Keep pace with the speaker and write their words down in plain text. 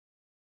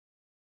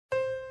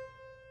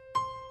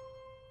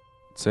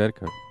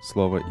Церковь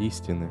Слово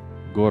Истины,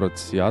 город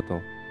Сиэтл,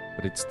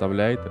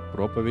 представляет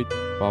проповедь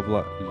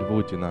Павла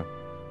Львутина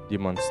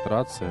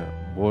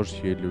 «Демонстрация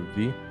Божьей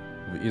любви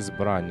в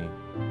избрании»,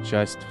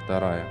 часть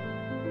 2.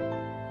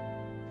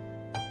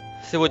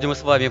 Сегодня мы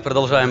с вами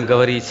продолжаем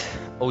говорить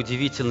о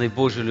удивительной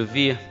Божьей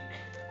любви,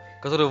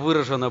 которая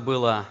выражена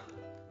была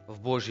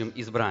в Божьем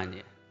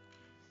избрании.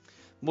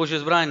 Божье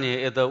избрание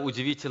 – это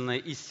удивительная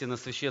истина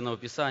Священного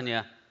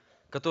Писания,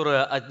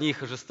 которая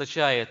одних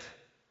ожесточает,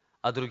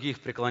 а других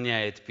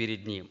преклоняет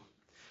перед Ним.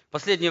 В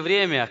последнее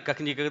время,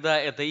 как никогда,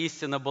 эта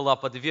истина была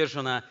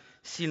подвержена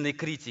сильной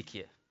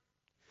критике.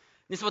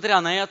 Несмотря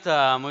на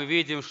это, мы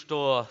видим,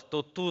 что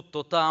то тут,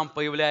 то там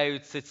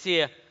появляются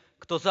те,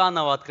 кто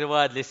заново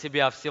открывает для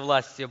себя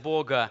всевластие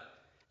Бога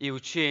и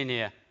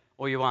учение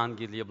о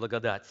Евангелии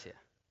благодати.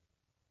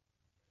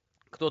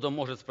 Кто-то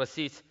может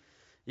спросить,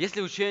 если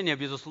учение о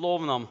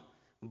безусловном,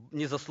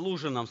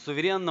 незаслуженном,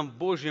 суверенном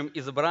Божьем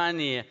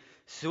избрании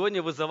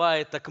сегодня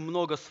вызывает так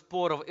много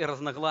споров и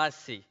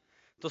разногласий,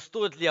 то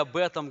стоит ли об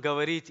этом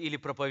говорить или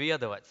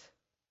проповедовать?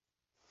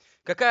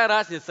 Какая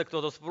разница,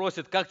 кто-то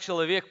спросит, как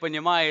человек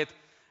понимает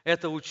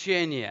это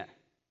учение?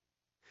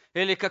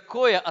 Или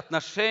какое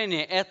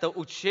отношение это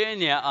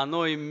учение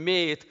оно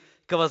имеет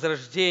к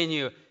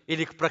возрождению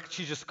или к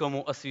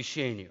практическому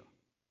освящению?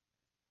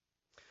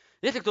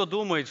 Если кто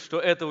думает, что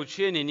это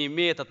учение не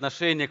имеет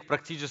отношения к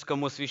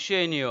практическому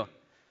освящению,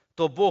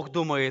 то Бог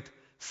думает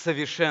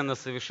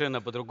совершенно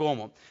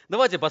по-другому.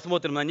 Давайте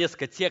посмотрим на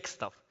несколько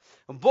текстов.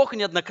 Бог,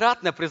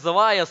 неоднократно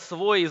призывая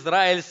свой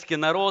израильский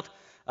народ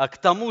к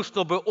тому,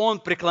 чтобы он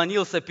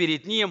преклонился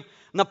перед Ним,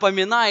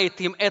 напоминает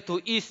им эту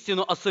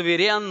истину о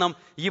суверенном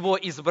Его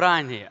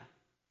избрании.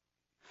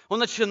 Он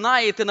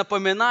начинает и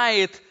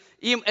напоминает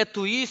им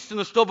эту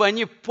истину, чтобы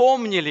они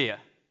помнили,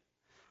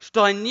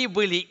 что они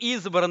были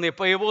избраны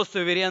по Его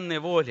суверенной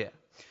воле.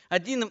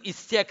 Один из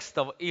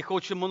текстов, их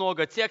очень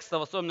много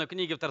текстов, особенно в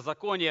книге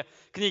Второзакония,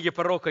 книге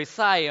пророка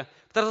Исаии,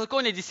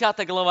 Второзаконие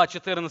 10 глава,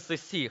 14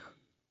 стих.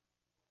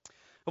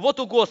 «Вот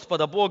у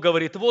Господа, Бог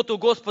говорит, вот у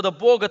Господа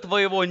Бога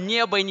твоего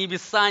небо и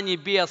небеса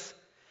небес,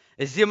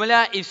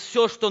 земля и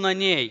все, что на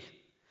ней.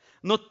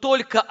 Но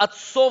только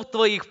отцов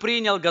твоих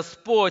принял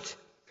Господь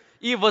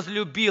и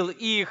возлюбил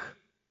их,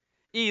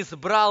 и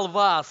избрал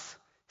вас,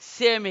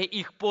 семя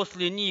их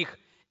после них,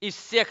 из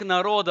всех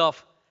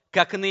народов,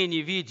 как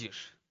ныне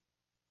видишь.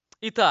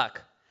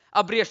 Итак,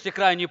 обрежьте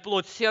крайнюю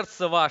плоть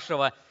сердца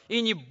вашего,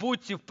 и не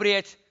будьте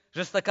впредь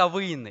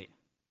жестоковыйны».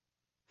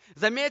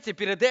 Заметьте,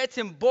 перед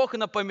этим Бог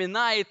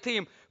напоминает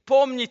им,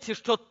 помните,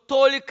 что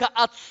только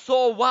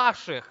отцов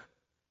ваших.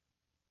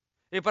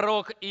 И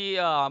пророк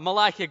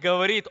Малахий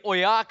говорит о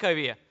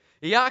Иакове.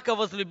 Иаков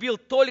возлюбил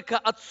только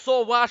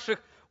отцов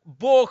ваших,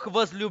 Бог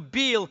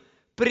возлюбил,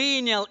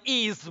 принял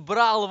и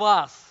избрал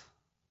вас.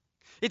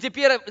 И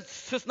теперь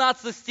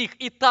 16 стих.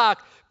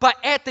 «Итак, по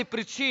этой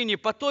причине,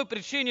 по той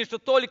причине, что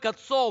только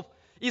отцов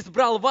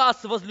избрал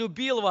вас,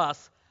 возлюбил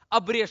вас,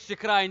 обрежьте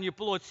крайнюю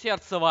плоть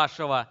сердца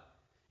вашего,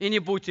 и не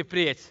будьте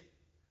впредь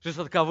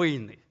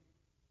жестоковыйны».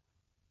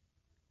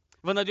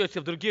 Вы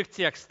найдете в других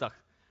текстах,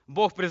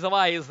 Бог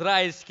призывая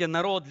израильский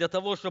народ для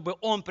того, чтобы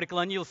он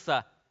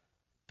преклонился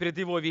перед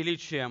Его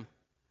величием,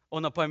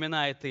 Он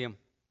напоминает им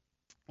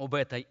об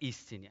этой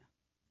истине.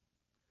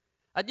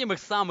 Одним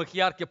из самых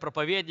ярких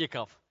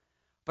проповедников,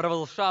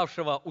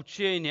 провозглашавшего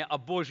учение о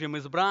Божьем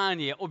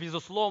избрании, о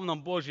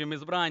безусловном Божьем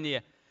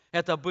избрании,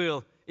 это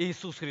был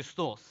Иисус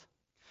Христос.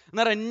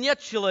 Наверное,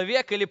 нет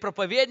человека или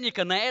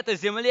проповедника на этой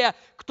земле,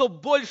 кто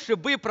больше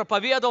бы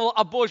проповедовал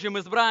о Божьем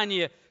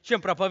избрании,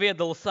 чем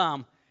проповедовал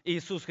сам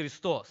Иисус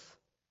Христос.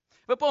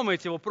 Вы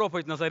помните его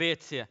проповедь в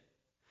Назарете?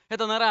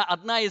 Это, наверное,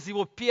 одна из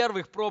его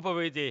первых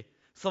проповедей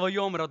в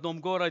своем родном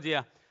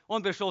городе.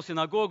 Он пришел в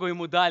синагогу,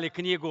 ему дали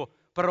книгу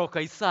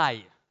пророка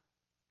Исаии.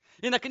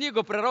 И на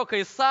книгу пророка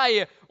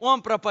Исаии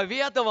он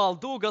проповедовал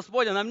Дух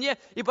Господень на мне,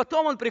 и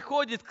потом он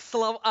приходит к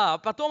словам,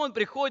 потом он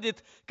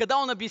приходит, когда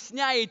он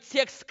объясняет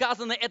текст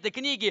сказанной этой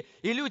книги,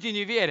 и люди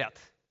не верят.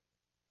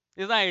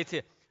 И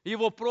знаете,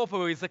 его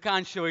проповедь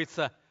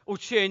заканчивается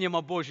учением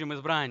о Божьем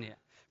избрании.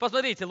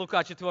 Посмотрите,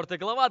 Лука 4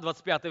 глава,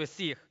 25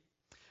 стих.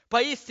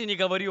 «Поистине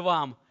говорю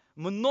вам,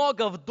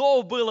 много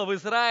вдов было в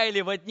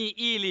Израиле в дни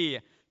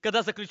Илии,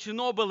 когда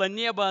заключено было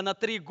небо на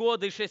 3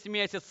 года и 6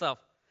 месяцев,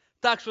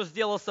 так что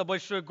сделался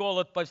большой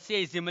голод по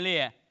всей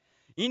земле.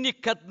 И ни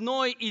к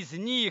одной из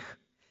них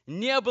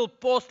не был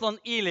послан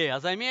Илия».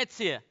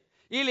 Заметьте,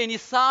 Илия не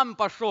сам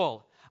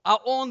пошел, а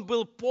он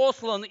был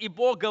послан, и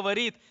Бог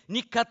говорит, ни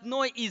к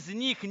одной из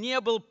них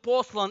не был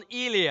послан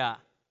Илия,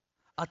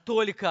 а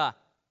только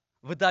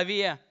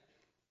вдове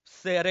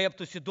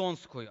Сарепту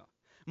Сидонскую.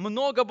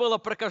 Много было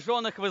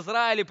прокаженных в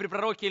Израиле при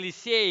пророке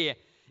Елисее,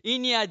 и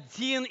ни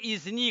один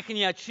из них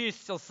не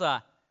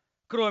очистился,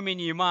 кроме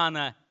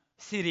Неймана,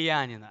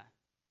 сириянина.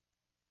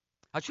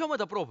 О чем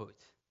эта проповедь?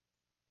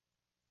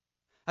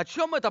 О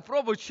чем эта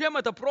проповедь? Чем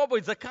эта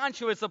проповедь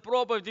заканчивается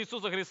проповедь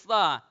Иисуса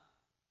Христа?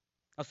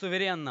 О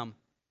суверенном,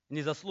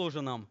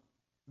 незаслуженном,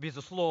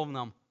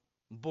 безусловном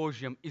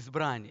Божьем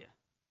избрании.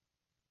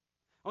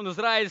 Он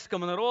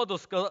израильскому народу,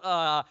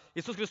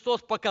 Иисус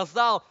Христос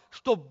показал,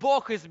 что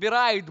Бог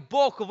избирает,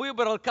 Бог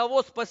выбрал,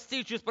 кого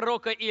спасти через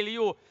пророка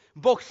Илью.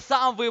 Бог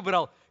сам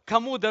выбрал,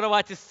 кому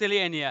даровать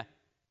исцеление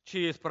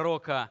через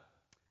пророка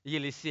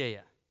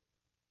Елисея.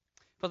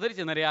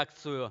 Посмотрите на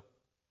реакцию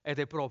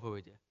этой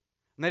проповеди,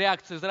 на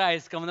реакцию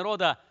израильского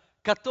народа,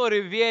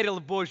 который верил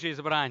в Божье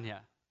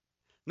избрание,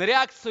 на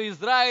реакцию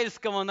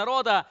израильского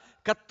народа,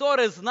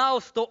 который знал,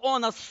 что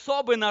он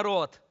особый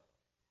народ,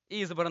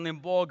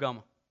 избранным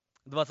Богом.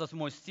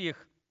 28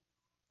 стих.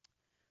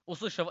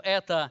 Услышав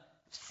это,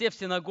 все в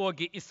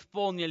синагоге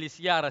исполнились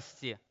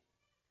ярости,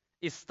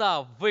 и,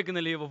 став,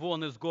 выгнали его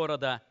вон из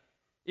города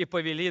и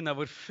повели на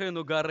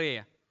вершину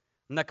горы,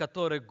 на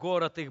которой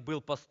город их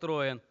был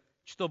построен,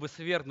 чтобы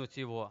свергнуть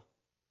его.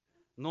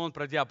 Но он,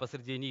 пройдя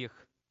посреди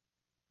них,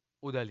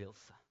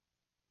 удалился.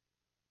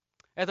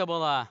 Это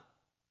была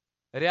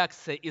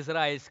реакция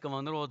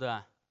израильского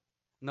народа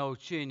на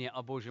учение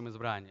о Божьем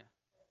избрании.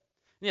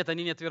 Нет,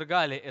 они не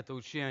отвергали это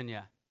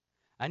учение.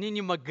 Они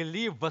не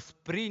могли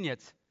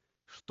воспринять,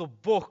 что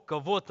Бог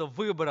кого-то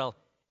выбрал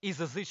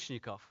из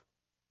язычников,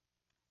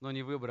 но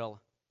не выбрал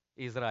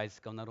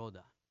израильского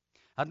народа.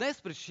 Одна из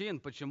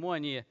причин, почему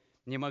они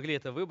не могли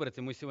это выбрать,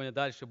 и мы сегодня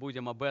дальше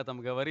будем об этом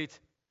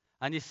говорить,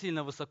 они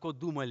сильно высоко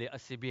думали о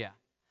себе.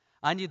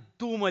 Они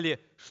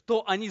думали,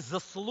 что они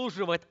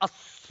заслуживают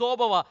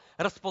особого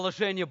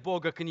расположения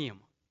Бога к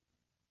ним.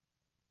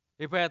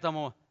 И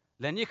поэтому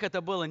для них это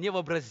было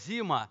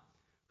невообразимо,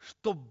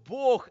 что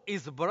Бог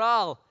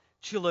избрал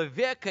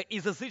человека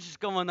из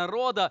языческого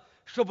народа,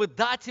 чтобы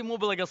дать ему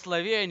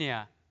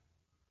благословение,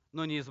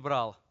 но не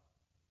избрал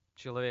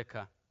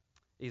человека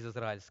из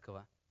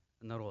израильского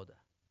народа.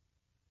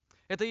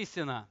 Эта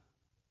истина,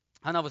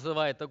 она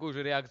вызывает такую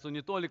же реакцию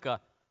не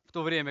только в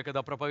то время,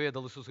 когда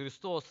проповедовал Иисус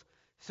Христос.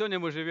 Сегодня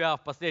мы, живя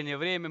в последнее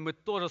время, мы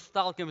тоже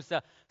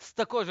сталкиваемся с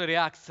такой же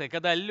реакцией,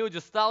 когда люди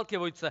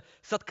сталкиваются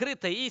с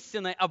открытой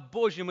истиной о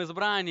Божьем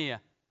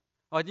избрании.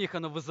 У одних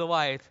оно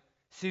вызывает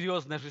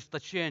серьезное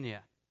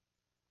ожесточение,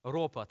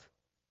 ропот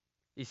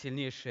и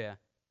сильнейшее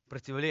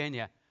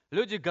противление.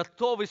 Люди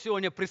готовы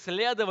сегодня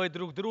преследовать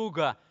друг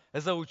друга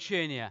за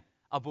учение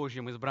о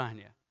Божьем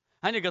избрании.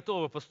 Они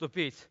готовы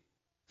поступить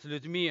с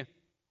людьми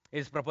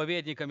или с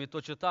проповедниками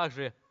точно так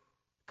же,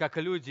 как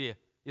люди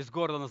из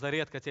города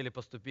Назарет хотели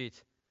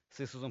поступить с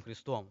Иисусом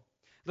Христом.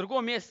 В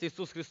другом месте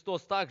Иисус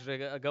Христос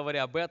также,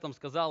 говоря об этом,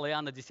 сказал,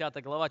 Иоанна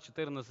 10 глава,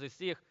 14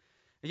 стих,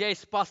 «Я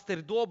есть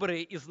пастырь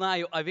добрый и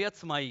знаю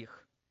овец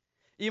моих,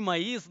 и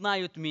мои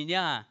знают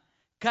меня.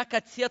 Как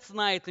Отец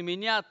знает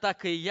меня,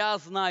 так и я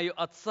знаю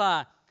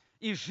Отца,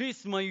 и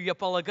жизнь мою я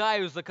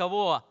полагаю за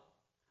кого?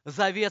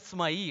 За овец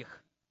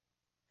моих.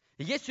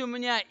 Есть у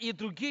меня и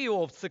другие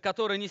овцы,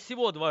 которые не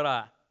сего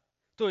двора,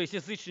 то есть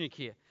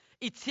язычники,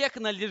 и тех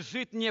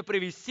надлежит мне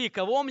привести.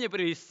 Кого мне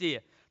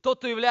привести? Тот,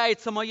 кто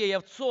является моей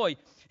овцой,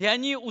 и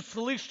они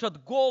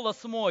услышат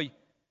голос мой,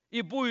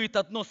 и будет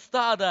одно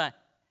стадо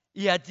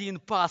и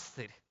один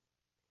пастырь».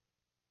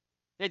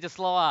 Эти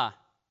слова,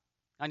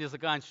 они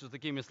заканчиваются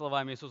такими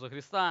словами Иисуса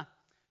Христа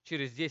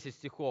через 10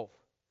 стихов.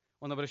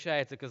 Он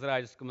обращается к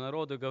израильскому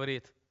народу и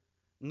говорит,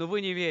 «Но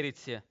вы не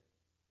верите,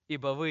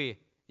 ибо вы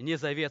не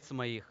за овец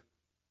моих,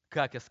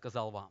 как я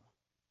сказал вам».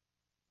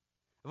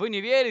 Вы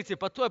не верите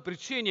по той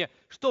причине,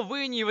 что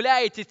вы не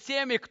являетесь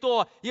теми,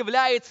 кто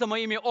является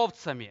моими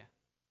овцами.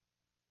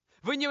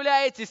 Вы не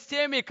являетесь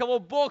теми, кого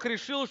Бог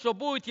решил, что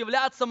будет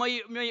являться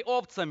моими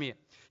овцами.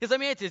 И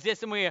заметьте,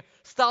 здесь мы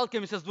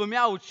сталкиваемся с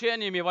двумя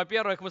учениями.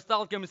 Во-первых, мы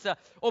сталкиваемся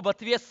об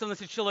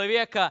ответственности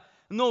человека,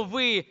 но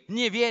вы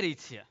не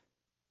верите.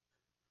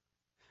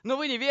 Но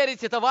вы не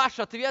верите, это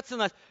ваша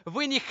ответственность.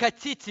 Вы не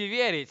хотите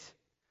верить.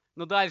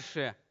 Но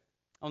дальше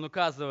он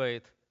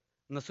указывает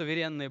на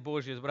суверенное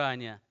Божье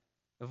избрание.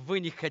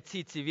 Вы не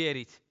хотите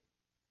верить,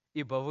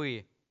 ибо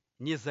вы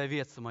не за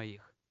овец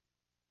моих,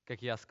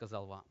 как я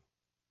сказал вам.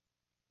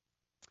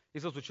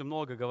 Иисус очень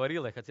много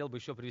говорил, я хотел бы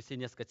еще привести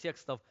несколько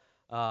текстов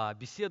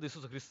беседы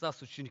Иисуса Христа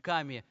с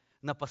учениками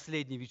на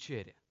последней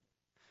вечере.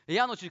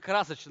 Иоанн очень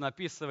красочно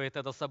описывает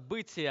это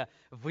событие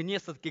в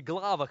нескольких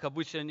главах.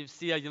 Обычно не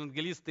все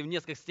евангелисты в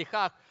нескольких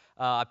стихах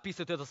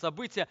описывают это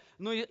событие.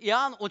 Но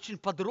Иоанн очень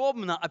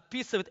подробно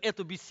описывает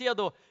эту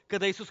беседу,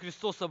 когда Иисус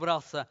Христос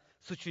собрался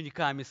с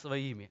учениками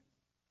своими.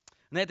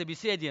 На этой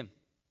беседе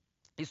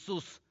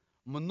Иисус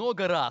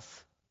много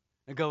раз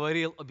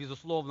говорил о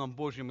безусловном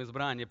Божьем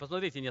избрании.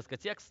 Посмотрите несколько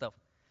текстов.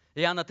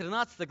 Иоанна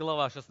 13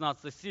 глава,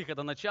 16 стих,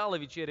 это начало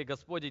вечери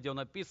Господней, где Он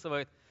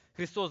описывает,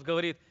 Христос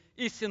говорит,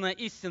 «Истинно,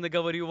 истинно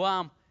говорю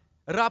вам,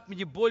 раб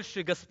не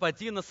больше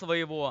господина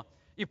своего,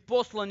 и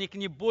посланник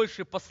не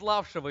больше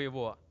пославшего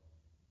его.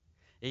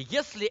 И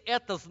если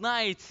это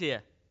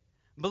знаете,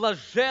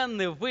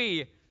 блаженны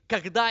вы,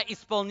 когда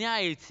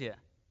исполняете».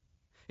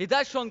 И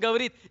дальше Он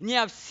говорит, «Не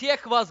о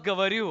всех вас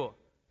говорю,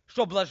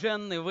 что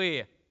блаженны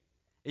вы,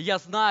 и я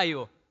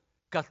знаю,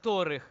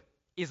 которых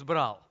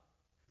избрал».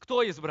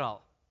 Кто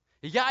избрал?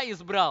 Я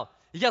избрал.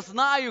 Я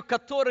знаю,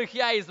 которых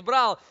я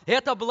избрал.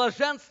 Это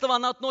блаженство,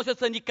 оно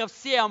относится не ко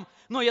всем,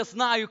 но я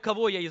знаю,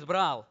 кого я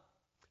избрал.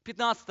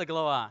 15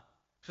 глава,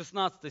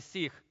 16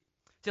 стих.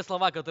 Те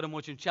слова, которые мы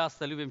очень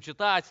часто любим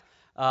читать,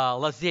 о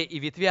лозе и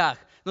ветвях.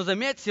 Но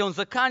заметьте, он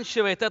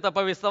заканчивает это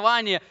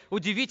повествование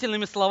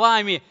удивительными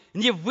словами.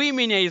 «Не вы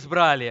меня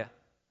избрали,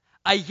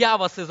 а я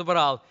вас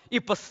избрал и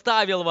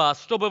поставил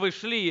вас, чтобы вы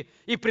шли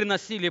и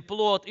приносили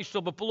плод, и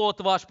чтобы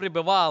плод ваш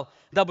пребывал,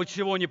 дабы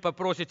чего не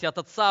попросите от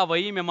Отца во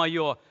имя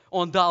Мое,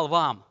 Он дал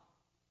вам».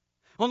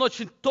 Он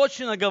очень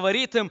точно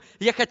говорит им: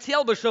 я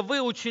хотел бы, чтобы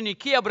вы,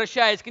 ученики,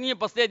 обращаясь к ним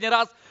последний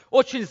раз,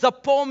 очень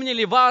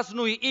запомнили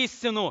важную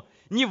истину.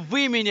 Не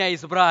вы меня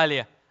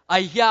избрали, а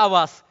я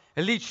вас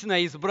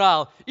лично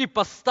избрал и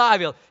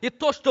поставил. И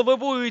то, что вы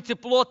будете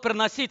плод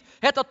приносить,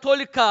 это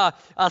только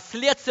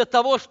следствие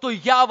того, что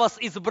я вас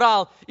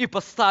избрал и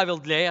поставил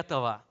для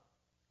этого.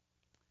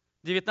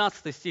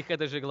 19 стих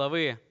этой же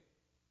главы.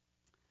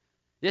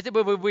 «Если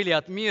бы вы были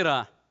от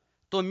мира,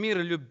 то мир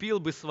любил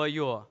бы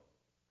свое.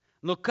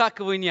 Но как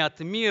вы не от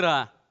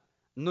мира,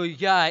 но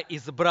я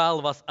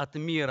избрал вас от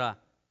мира,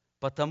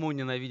 потому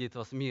ненавидит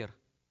вас мир».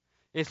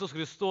 Иисус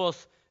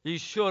Христос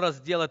еще раз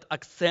делает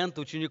акцент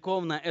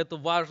учеников на эту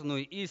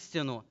важную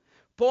истину.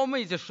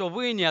 Помните, что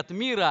вы не от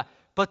мира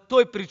по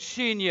той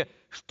причине,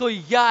 что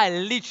я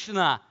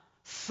лично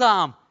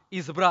сам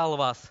избрал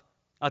вас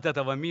от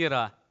этого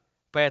мира,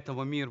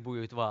 поэтому мир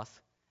будет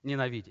вас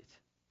ненавидеть.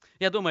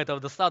 Я думаю,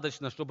 этого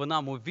достаточно, чтобы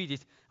нам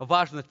увидеть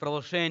важность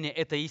проглашения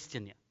этой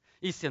истины.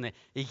 И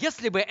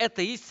если бы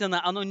эта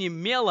истина, она не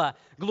имела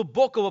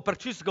глубокого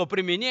практического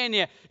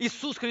применения,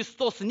 Иисус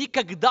Христос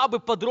никогда бы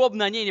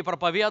подробно о ней не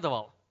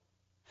проповедовал.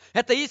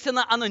 Эта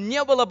истина, она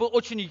не была бы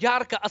очень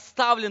ярко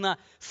оставлена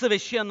в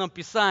Священном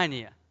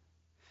Писании.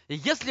 И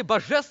если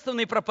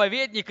божественный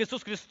проповедник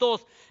Иисус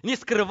Христос не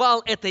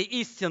скрывал этой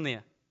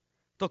истины,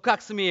 то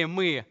как смеем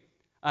мы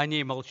о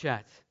ней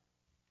молчать?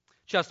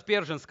 Чарльз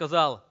Спержин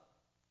сказал: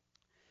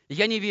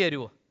 «Я не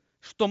верю,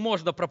 что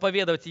можно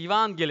проповедовать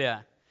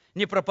Евангелие,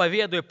 не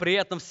проповедуя при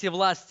этом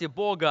всевластие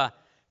Бога,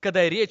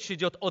 когда речь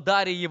идет о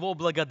даре Его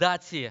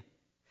благодати,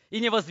 и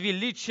не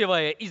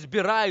возвеличивая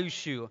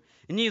избирающую,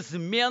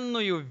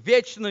 неизменную,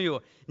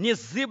 вечную,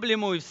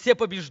 незыблемую,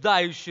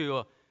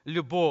 всепобеждающую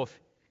любовь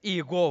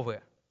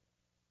Иеговы».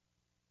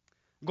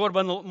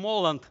 Горбан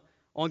Моланд,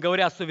 он,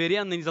 говоря о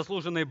суверенной,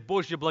 незаслуженной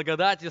Божьей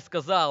благодати,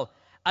 сказал: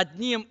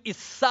 «Одним из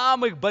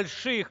самых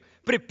больших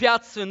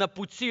препятствий на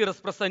пути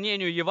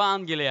распространению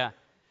Евангелия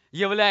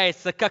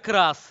является как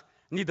раз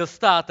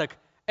недостаток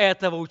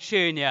этого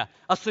учения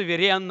о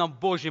суверенном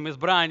Божьем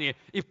избрании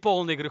и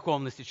полной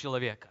греховности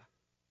человека».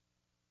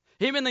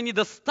 Именно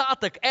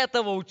недостаток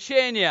этого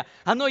учения,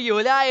 оно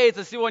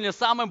является сегодня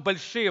самым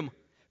большим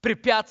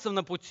препятствием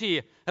на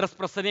пути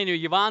распространению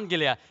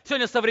Евангелия.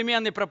 Сегодня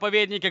современные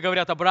проповедники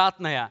говорят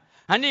обратное.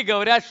 Они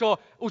говорят,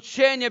 что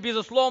учение о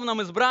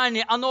безусловном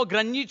избрании, оно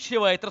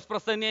ограничивает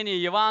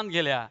распространение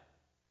Евангелия.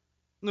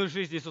 Но в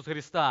жизни Иисуса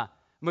Христа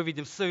мы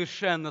видим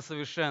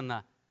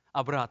совершенно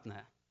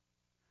обратное.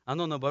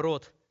 Оно,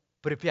 наоборот,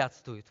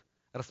 препятствует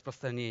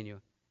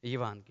распространению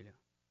Евангелия.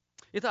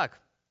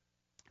 Итак,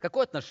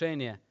 какое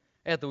отношение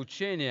это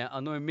учение,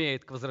 оно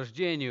имеет к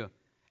возрождению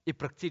и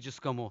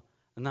практическому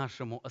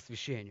нашему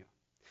освящению?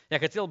 Я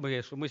хотел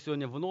бы, чтобы мы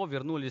сегодня вновь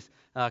вернулись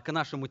к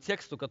нашему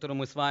тексту, который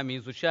мы с вами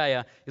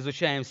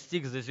изучаем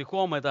стих за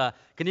стихом. Это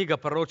книга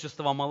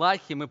пророчества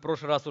Малахии. Мы в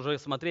прошлый раз уже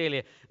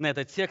смотрели на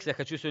этот текст. Я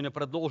хочу сегодня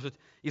продолжить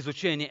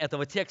изучение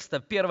этого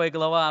текста. 1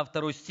 глава,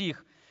 2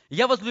 стих.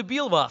 «Я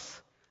возлюбил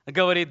вас,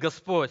 говорит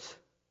Господь»,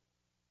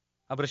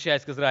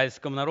 обращаясь к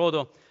израильскому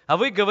народу, «а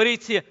вы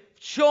говорите,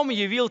 в чем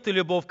явил ты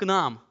любовь к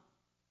нам?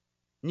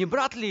 Не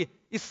брат ли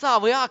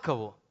Исав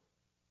Иакову?»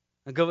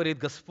 говорит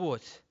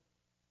Господь.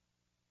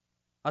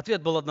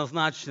 Ответ был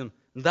однозначен: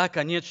 да,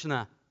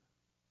 конечно,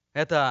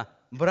 это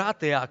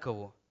брат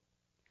Иакову.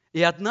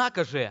 И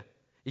однако же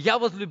я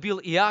возлюбил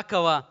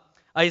Иакова,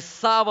 а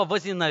Исава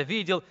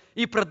возненавидел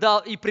и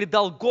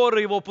предал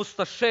горы его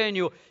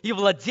пустошению и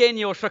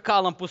владение его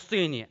шакалам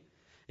пустыни.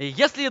 И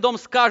если Едом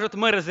скажет: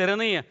 мы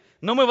разорены,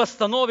 но мы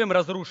восстановим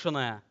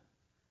разрушенное,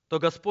 то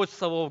Господь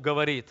Саваоф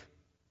говорит: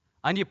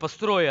 они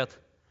построят,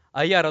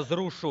 а я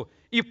разрушу,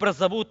 и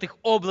прозовут их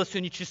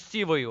областью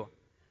нечестивою,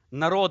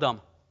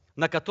 народом,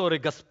 на который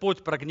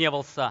Господь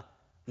прогневался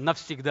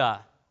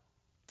навсегда.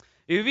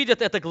 И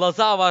увидят это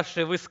глаза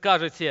ваши, вы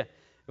скажете: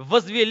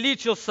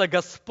 возвеличился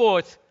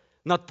Господь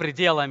над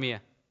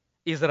пределами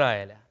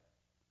Израиля.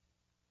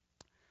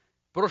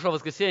 В прошлое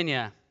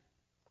воскресенье,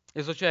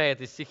 изучая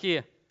эти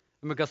стихи,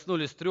 мы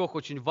коснулись 3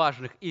 очень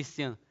важных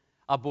истин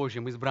о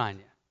Божьем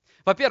избрании.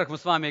 Во-первых, мы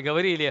с вами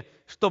говорили,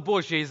 что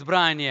Божье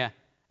избрание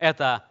 –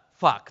 это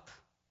факт.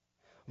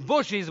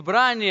 Божье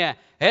избрание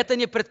 – это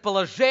не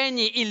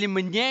предположение или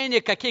мнение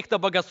каких-то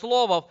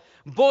богословов.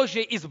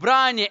 Божье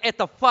избрание –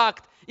 это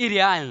факт и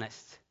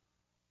реальность.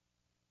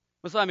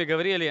 Мы с вами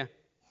говорили,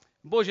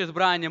 Божье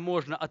избрание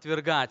можно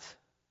отвергать,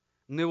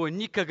 но его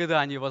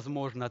никогда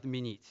невозможно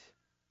отменить.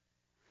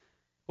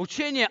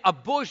 Учение о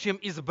Божьем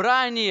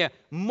избрании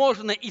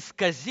можно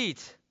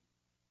исказить,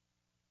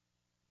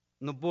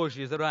 но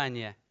Божье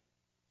избрание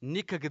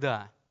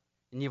никогда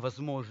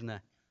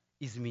невозможно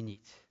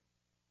изменить.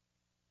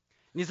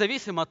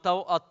 Независимо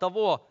от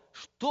того,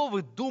 что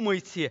вы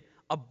думаете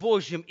о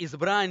Божьем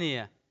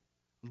избрании,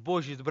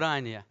 Божье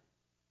избрание,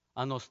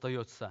 оно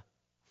остается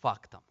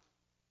фактом.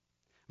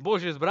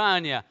 Божье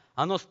избрание,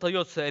 оно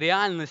остается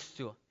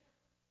реальностью,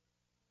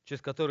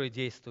 через которую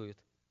действует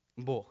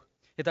Бог.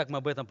 Итак, мы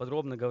об этом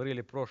подробно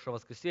говорили в прошлое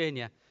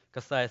воскресенье,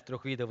 касаясь 3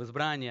 видов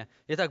избрания.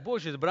 Итак,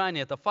 Божье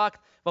избрание – это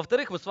факт.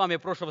 Во-вторых, мы с вами в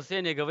прошлое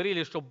воскресенье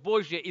говорили, что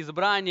Божье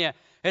избрание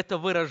 – это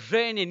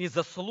выражение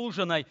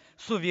незаслуженной,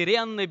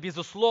 суверенной,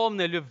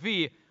 безусловной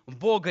любви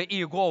Бога и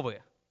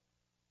Иеговы.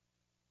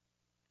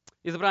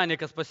 Избрание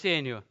ко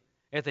спасению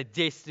 – это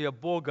действие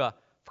Бога,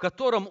 в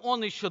котором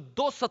Он еще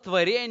до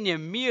сотворения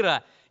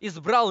мира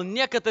избрал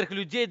некоторых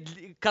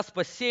людей ко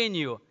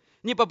спасению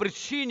не по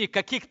причине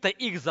каких-то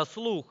их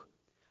заслуг,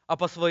 а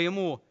по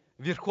своему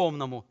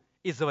верховному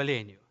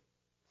изволению.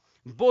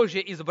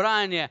 Божье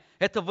избрание –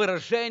 это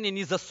выражение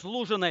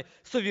незаслуженной,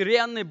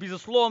 суверенной,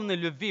 безусловной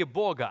любви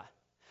Бога.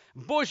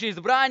 Божье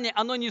избрание,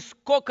 оно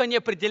нисколько не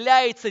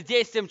определяется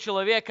действием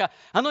человека,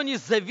 оно не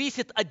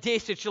зависит от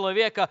действия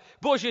человека.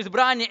 Божье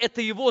избрание –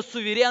 это его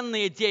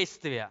суверенные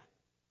действия.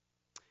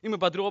 И мы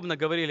подробно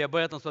говорили об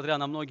этом, смотря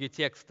на многие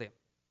тексты.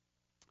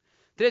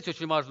 Третью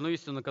очень важную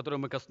истину, которую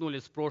мы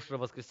коснулись в прошлое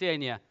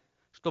воскресенье,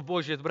 что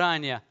Божье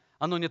избрание,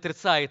 оно не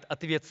отрицает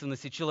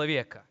ответственности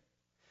человека.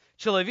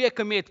 Человек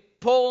имеет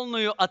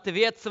полную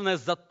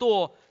ответственность за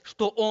то,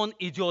 что он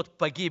идет в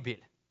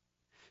погибель.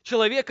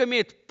 Человек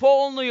имеет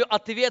полную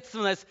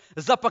ответственность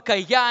за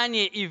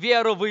покаяние и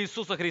веру в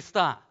Иисуса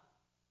Христа.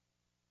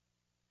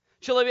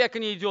 Человек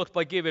не идет в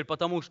погибель,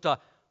 потому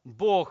что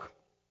Бог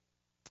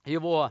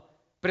его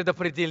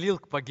предопределил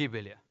к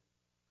погибели.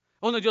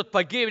 Он идет в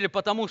погибель,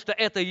 потому что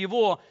это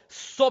его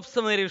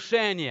собственное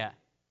решение.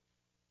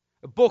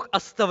 Бог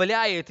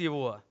оставляет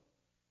его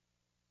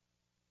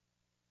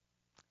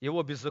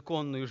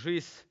беззаконную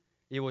жизнь,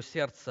 его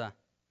сердце,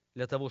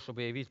 для того,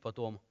 чтобы явить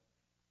потом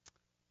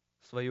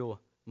свое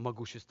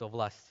могущество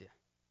власти.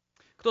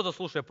 Кто-то,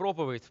 слушая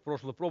проповедь,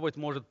 прошлую проповедь,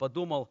 может,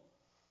 подумал,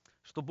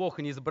 что Бог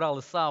не избрал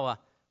Исава,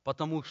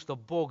 потому что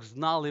Бог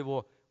знал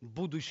его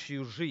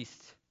будущую жизнь.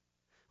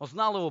 Он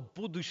знал его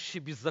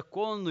будущую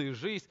беззаконную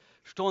жизнь,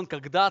 что он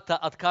когда-то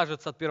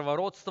откажется от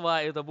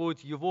первородства, это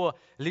будет его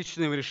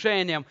личным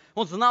решением.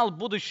 Он знал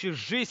будущую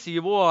жизнь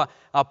его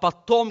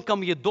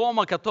потомкам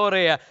Едома,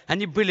 которые,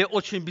 они были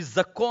очень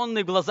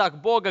беззаконны в глазах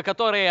Бога,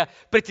 которые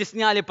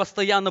притесняли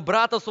постоянно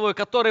брата своего,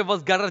 которые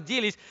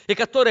возгордились и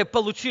которые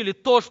получили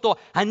то, что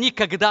они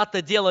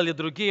когда-то делали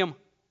другим.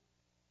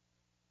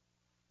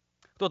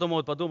 Кто-то,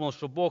 может, подумал,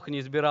 что Бог не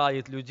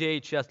избирает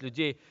людей, часть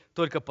людей,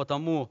 только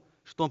потому,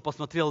 что Он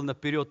посмотрел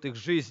наперед их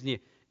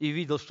жизни и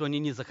видел, что они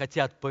не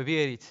захотят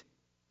поверить.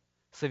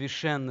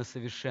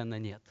 Совершенно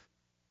нет.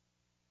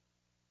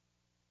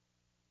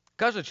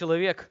 Каждый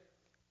человек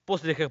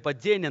после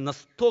грехопадения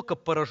настолько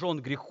поражен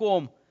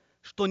грехом,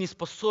 что не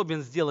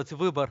способен сделать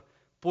выбор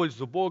в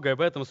пользу Бога. И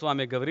об этом с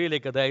вами говорили,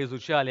 когда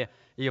изучали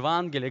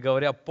Евангелие,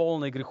 говоря о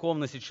полной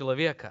греховности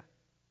человека.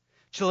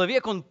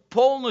 Человек, он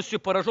полностью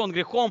поражен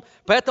грехом,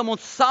 поэтому он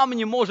сам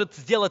не может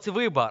сделать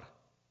выбор.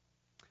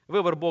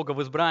 Выбор Бога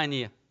в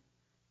избрании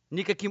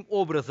никаким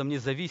образом не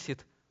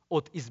зависит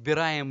от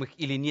избираемых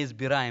или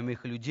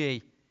неизбираемых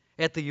людей.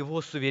 Это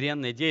его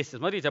суверенное действие.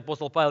 Смотрите,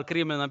 апостол Павел к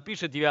Римлянам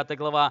пишет, 9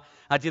 глава,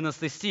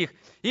 11 стих.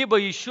 «Ибо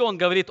еще», он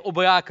говорит об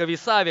Иакове и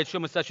Исаве, о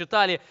чем мы сейчас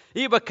читали,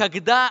 «ибо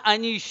когда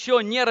они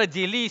еще не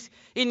родились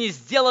и не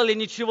сделали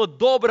ничего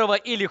доброго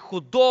или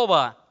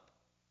худого».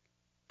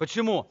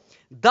 Почему?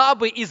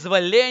 «Дабы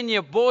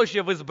изволение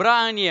Божье в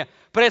избрании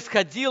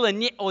происходило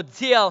не от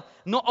дел,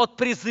 но от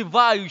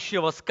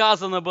призывающего,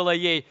 сказано было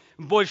ей,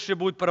 больше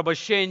будет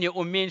порабощение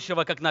у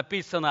меньшего, как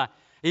написано,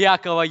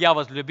 Иакова я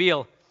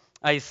возлюбил,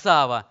 а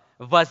Исава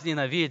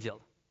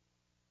возненавидел».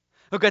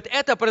 Он говорит,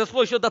 это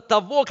произошло еще до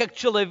того, как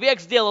человек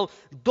сделал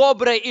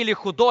доброе или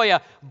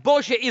худое.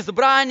 Божье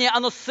избрание,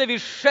 оно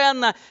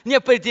совершенно не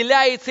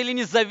определяется или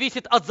не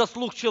зависит от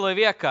заслуг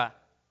человека.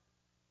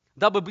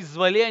 Дабы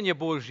изволение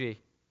Божье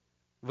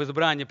в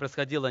избрании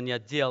происходило не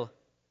от дел,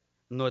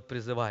 но от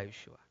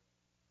призывающего.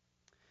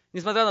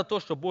 Несмотря на то,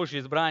 что Божье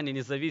избрание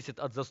не зависит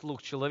от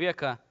заслуг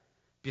человека,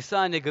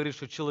 Писание говорит,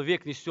 что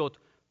человек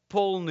несет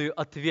полную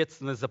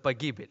ответственность за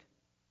погибель.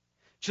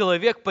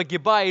 Человек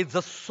погибает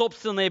за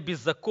собственное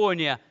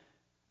беззаконие,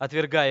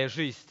 отвергая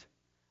жизнь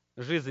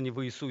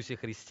в Иисусе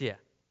Христе.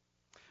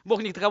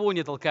 Бог никого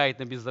не толкает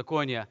на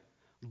беззаконие.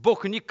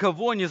 Бог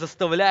никого не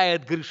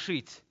заставляет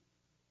грешить.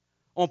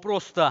 Он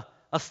просто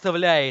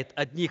оставляет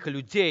одних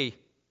людей,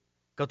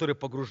 которые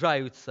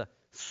погружаются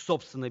в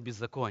собственное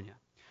беззаконие.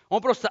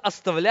 Он просто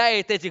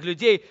оставляет этих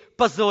людей,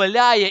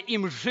 позволяя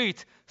им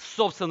жить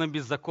собственным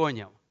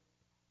беззаконием.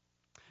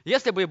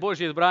 Если бы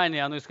Божье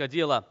избрание, оно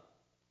исходило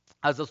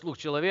от заслуг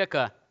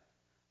человека,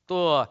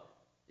 то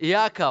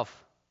Иаков,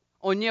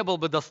 он не был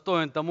бы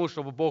достоин тому,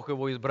 чтобы Бог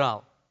его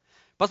избрал.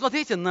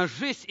 Посмотрите на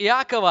жизнь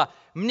Иакова.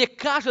 Мне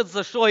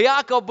кажется, что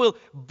Иаков был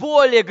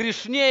более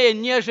грешнее,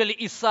 нежели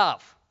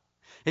Исав.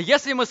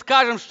 Если мы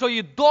скажем, что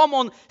Едом,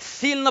 он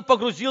сильно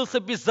погрузился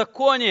в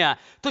беззаконие,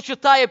 то,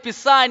 читая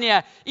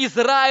Писание,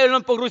 Израиль,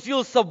 он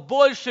погрузился в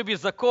больше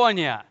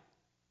беззакония.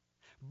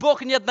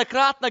 Бог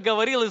неоднократно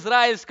говорил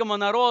израильскому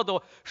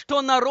народу,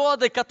 что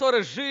народы,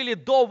 которые жили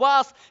до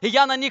вас, и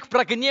я на них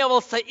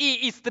прогневался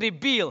и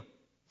истребил.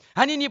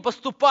 Они не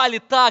поступали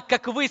так,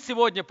 как вы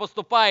сегодня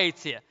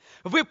поступаете.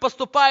 Вы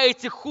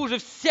поступаете хуже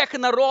всех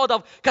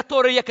народов,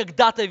 которые я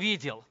когда-то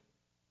видел.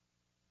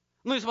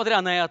 Ну,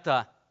 несмотря на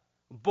это,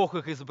 Бог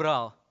их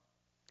избрал,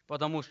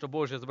 потому что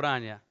Божье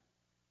избрание,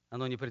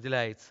 оно не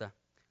определяется,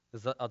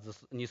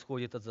 не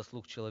исходит от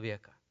заслуг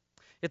человека.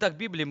 Итак, в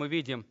Библии мы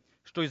видим,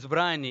 что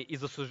избрание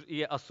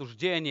и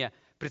осуждение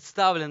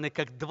представлены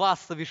как два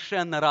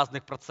совершенно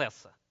разных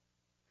процесса.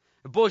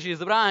 Божье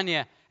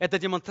избрание – это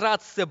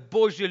демонстрация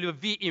Божьей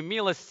любви и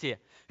милости.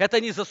 Это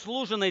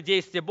незаслуженное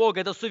действие Бога,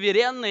 это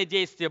суверенное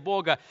действие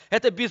Бога,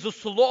 это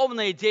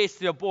безусловное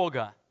действие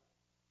Бога.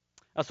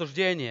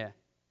 Осуждение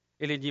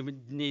или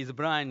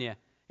неизбрание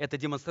 – это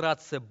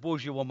демонстрация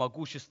Божьего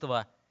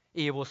могущества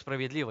и Его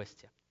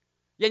справедливости.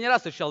 Я не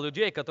раз встречал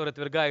людей, которые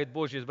отвергают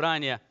Божье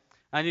избрание.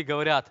 Они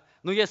говорят,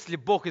 ну если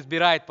Бог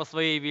избирает по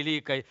своей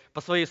великой,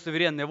 по своей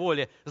суверенной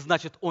воле,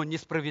 значит Он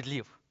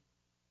несправедлив.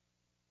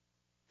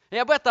 И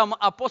об этом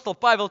апостол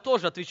Павел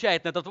тоже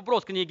отвечает на этот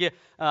вопрос в книге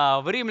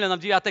в Римлянам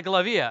 9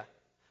 главе.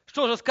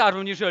 Что же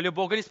скажем, неужели у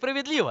Бога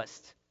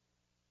несправедливость?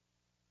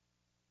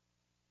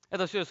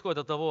 Это все исходит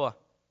от того,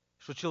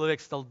 что человек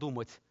стал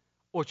думать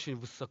очень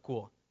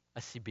высоко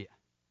о себе.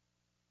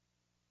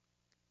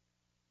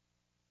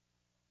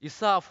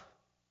 Исав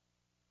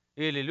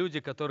или люди,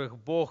 которых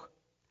Бог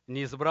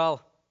не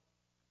избрал,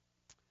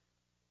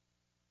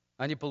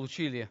 они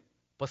получили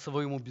по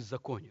своему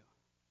беззаконию.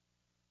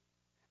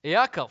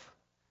 Иаков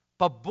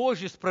по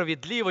Божьей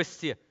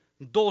справедливости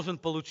должен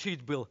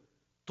получить был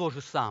то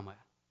же самое.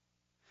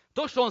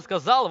 То, что он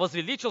сказал,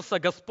 возвеличился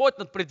Господь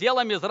над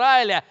пределами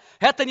Израиля,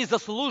 это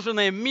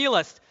незаслуженная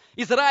милость.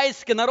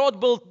 Израильский народ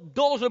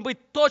должен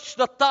быть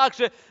точно так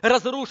же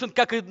разрушен,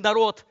 как и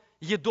народ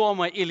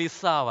Едома или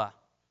Исава.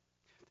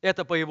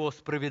 Это по его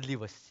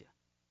справедливости.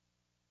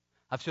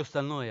 А все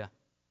остальное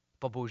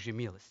по Божьей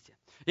милости.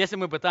 Если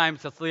мы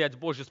пытаемся отстоять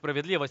Божью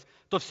справедливость,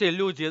 то все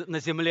люди на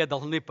земле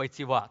должны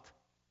пойти в ад.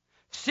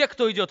 Все,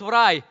 кто идет в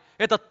рай,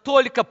 это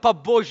только по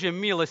Божьей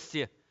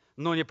милости,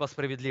 но не по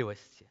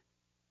справедливости.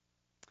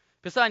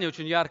 Писание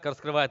очень ярко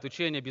раскрывает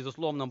учение о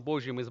безусловном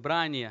Божьем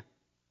избрании,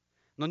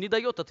 но не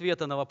дает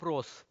ответа на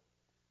вопрос,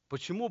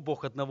 почему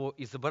Бог одного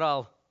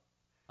избрал,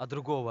 а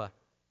другого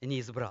не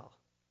избрал.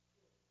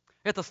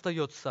 Это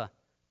остается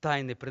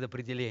тайной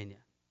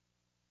предопределения.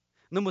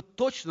 Но мы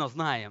точно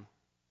знаем,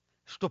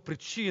 что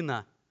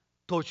причина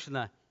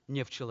точно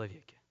не в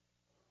человеке.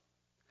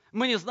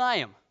 Мы не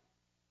знаем,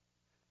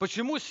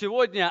 почему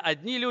сегодня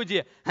одни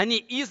люди, они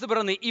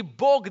избраны, и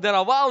Бог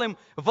даровал им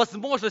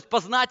возможность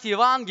познать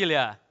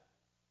Евангелие,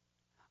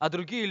 а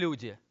другие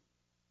люди,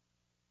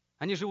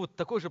 они живут в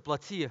такой же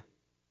плоти,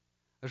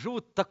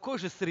 живут в такой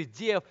же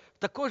среде, в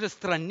такой же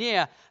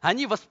стране,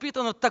 они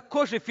воспитаны в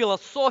такой же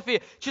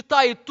философии,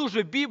 читают ту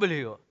же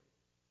Библию.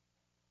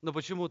 Но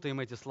почему-то им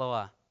эти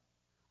слова,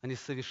 они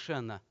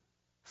совершенно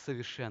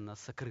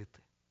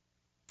сокрыты.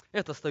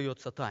 Это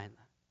остается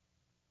тайна.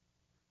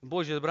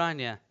 Божье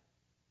избрание,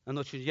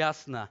 оно очень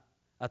ясно,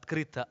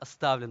 открыто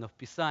оставлено в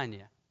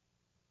Писании.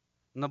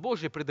 Но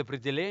Божье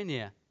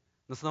предопределение,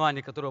 на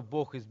основании которого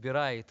Бог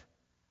избирает,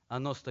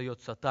 оно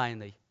остается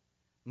тайной.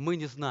 Мы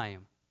не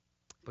знаем,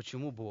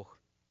 почему Бог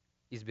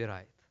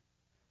избирает.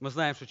 Мы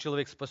знаем, что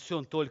человек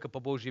спасен только по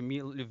Божьей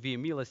любви и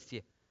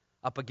милости,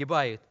 а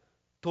погибает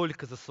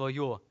только за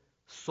свое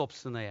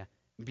собственное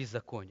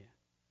беззаконие.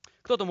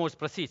 Кто-то может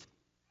спросить,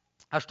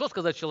 а что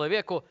сказать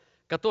человеку,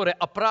 который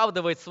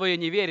оправдывает свое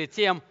неверие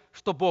тем,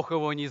 что Бог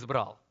его не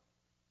избрал?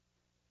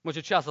 Мы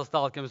очень часто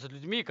сталкиваемся с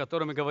людьми,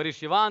 которым говоришь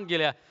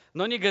Евангелие,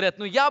 но они говорят,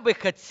 ну я бы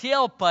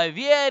хотел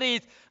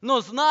поверить,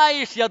 но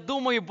знаешь, я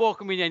думаю,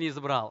 Бог меня не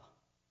избрал.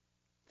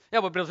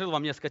 Я бы предложил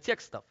вам несколько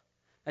текстов.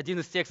 Один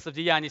из текстов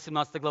Деяний,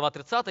 17 глава,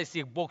 30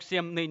 стих, Бог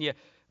всем ныне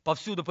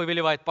повсюду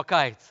повелевает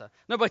покаяться.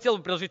 Но я бы хотел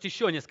предложить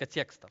еще несколько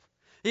текстов.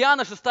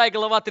 Иоанна 6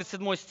 глава,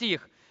 37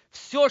 стих.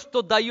 Все,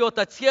 что дает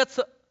Отец,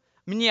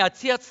 мне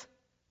Отец,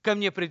 ко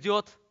мне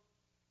придет,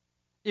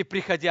 и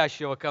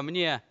приходящего ко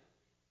мне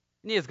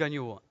не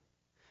изгоню он.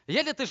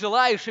 Если ты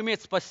желаешь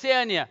иметь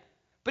спасение,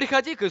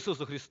 приходи к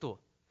Иисусу Христу.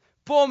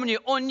 Помни,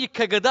 Он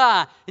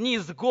никогда не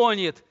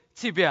изгонит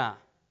тебя.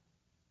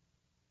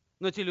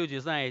 Но эти люди,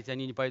 знаете,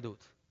 они не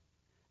пойдут.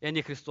 И о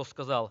них Христос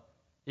сказал,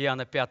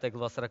 Иоанна 5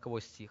 глава,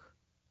 40 стих.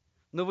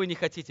 Но вы не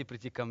хотите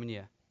прийти ко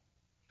мне,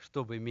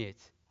 чтобы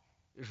иметь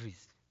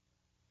жизнь.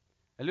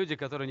 Люди,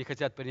 которые не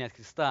хотят принять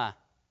Христа,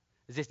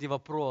 здесь не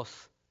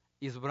вопрос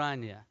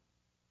избрания,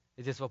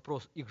 здесь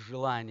вопрос их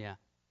желания.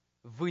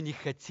 Вы не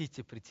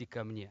хотите прийти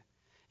ко мне.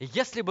 И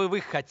если бы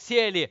вы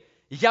хотели,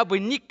 я бы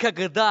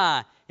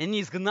никогда не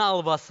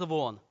изгнал вас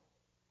вон.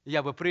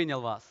 Я бы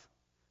принял вас,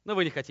 но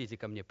вы не хотите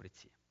ко мне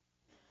прийти.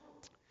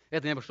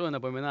 Это небольшое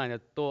напоминание,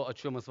 то, о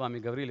чем мы с вами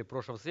говорили в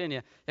прошлом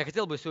воскресенье. Я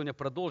хотел бы сегодня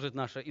продолжить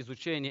наше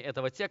изучение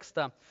этого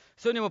текста.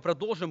 Сегодня мы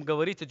продолжим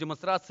говорить о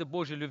демонстрации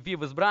Божьей любви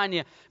в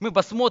избрании. Мы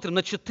посмотрим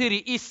на 4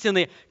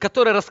 истины,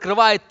 которые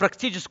раскрывают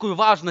практическую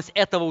важность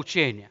этого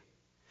учения.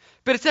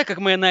 Перед тем, как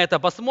мы на это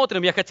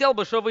посмотрим, я хотел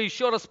бы, чтобы вы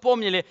еще раз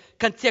вспомнили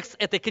контекст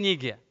этой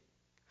книги.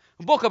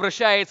 Бог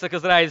обращается к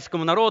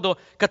израильскому народу,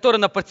 который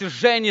на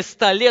протяжении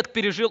 100 лет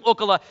пережил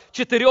около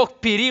 4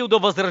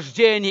 периодов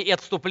возрождения и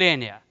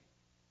отступления.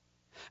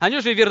 Они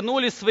же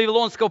вернулись с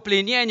вавилонского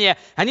пленения,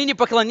 они не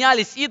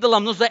поклонялись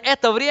идолам, но за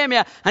это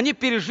время они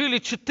пережили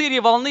 4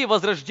 волны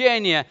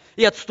возрождения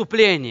и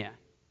отступления.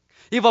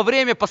 И во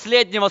время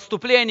последнего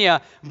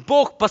отступления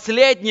Бог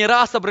последний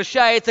раз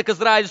обращается к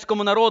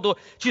израильскому народу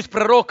через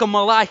пророка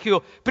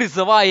Малахию,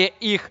 призывая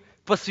их к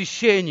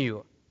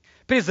посвящению,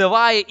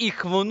 призывая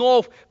их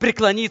вновь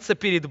преклониться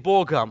перед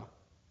Богом.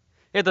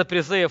 Этот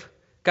призыв,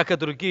 как и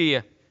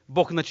другие,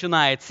 Бог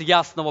начинает с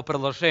ясного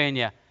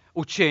предложения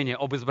учения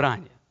об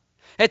избрании.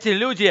 Эти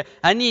люди,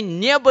 они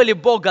не были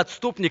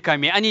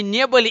богоотступниками, они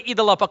не были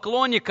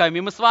идолопоклонниками.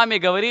 Мы с вами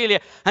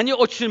говорили, они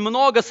очень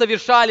много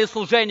совершали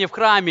служения в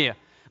храме,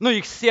 но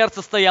их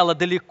сердце стояло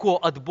далеко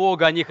от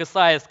Бога. О них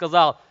Исаия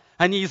сказал,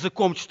 они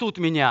языком чтут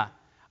меня,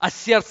 а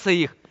сердце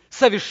их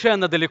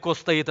совершенно далеко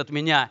стоит от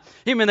меня.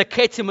 Именно к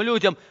этим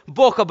людям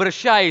Бог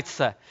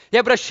обращается. И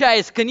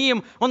обращаясь к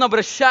ним, Он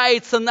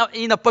обращается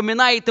и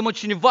напоминает им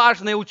очень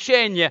важное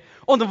учение.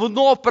 Он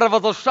вновь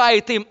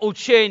провозглашает им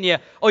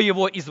учение о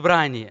Его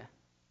избрании.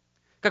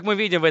 Как мы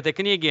видим в этой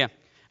книге,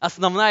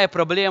 основная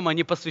проблема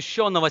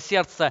непосвященного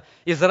сердца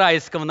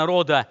израильского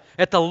народа –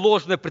 это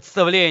ложное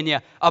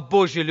представление о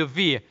Божьей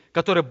любви,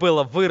 которое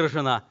было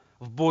выражено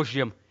в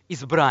Божьем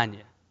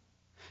избрании.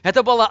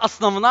 Это была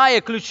основная,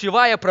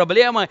 ключевая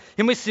проблема,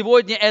 и мы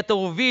сегодня это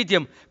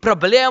увидим.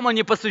 Проблема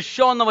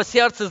непосвященного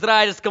сердца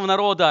израильского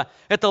народа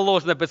 – это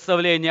ложное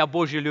представление о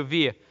Божьей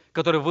любви,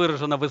 которое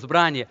выражено в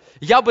избрании.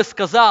 Я бы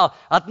сказал,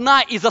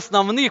 одна из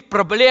основных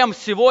проблем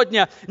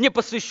сегодня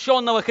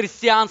непосвященного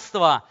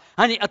христианства –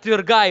 они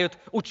отвергают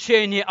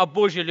учение о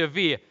Божьей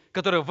любви,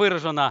 которое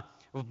выражено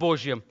в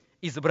Божьем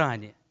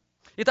избрании.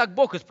 Итак,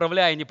 Бог,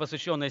 исправляя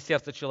непосвященное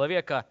сердце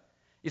человека,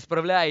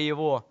 исправляя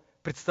его,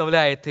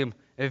 представляет им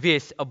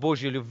весть о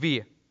Божьей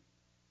любви.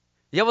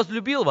 «Я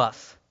возлюбил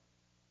вас,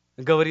 —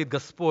 говорит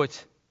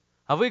Господь,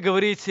 — а вы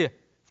говорите,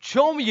 в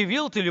чем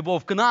явил ты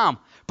любовь к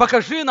нам?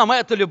 Покажи нам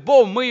эту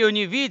любовь, мы ее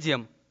не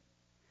видим.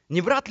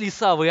 Не брат ли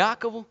Исава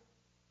Иакову?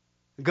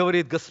 —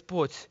 говорит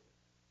Господь.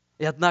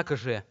 И однако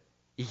же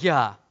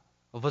я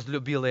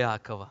возлюбил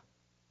Иакова,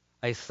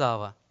 а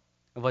Исава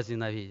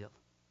возненавидел».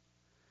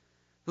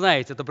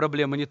 Знаете, это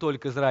проблема не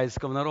только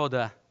израильского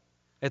народа,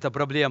 это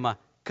проблема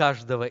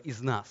каждого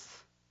из нас.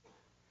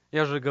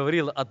 Я же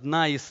говорил,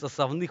 одна из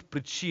основных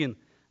причин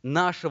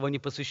нашего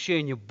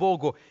непосвящения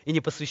Богу и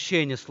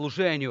непосвящения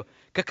служению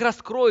как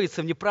раз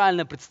кроется в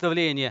неправильном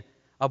представлении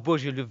о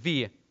Божьей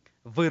любви,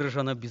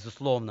 выраженном в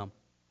безусловном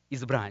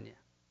избрании.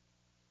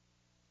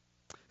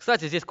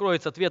 Кстати, здесь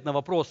кроется ответ на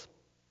вопрос,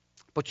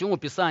 почему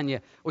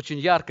Писание очень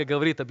ярко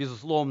говорит о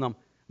безусловном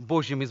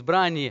Божьем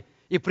избрании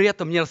и при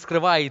этом не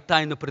раскрывает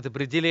тайну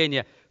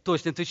предопределения, то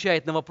есть не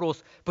отвечает на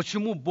вопрос,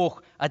 почему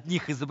Бог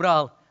одних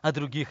избрал, а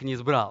других не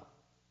избрал.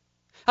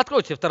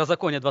 Откройте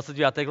Второзаконие,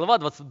 29 глава,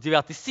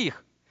 29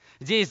 стих.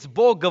 Здесь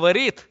Бог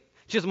говорит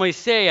через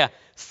Моисея,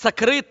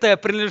 сокрытое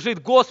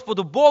принадлежит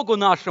Господу Богу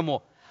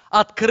нашему,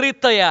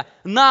 открытое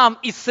нам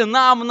и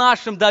сынам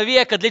нашим до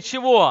века. Для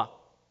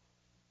чего?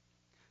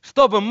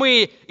 Чтобы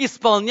мы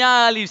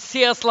исполняли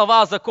все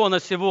слова закона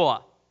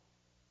сего.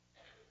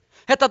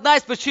 Это одна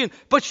из причин,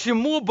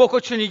 почему Бог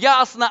очень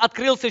ясно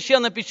открыл в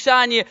Священном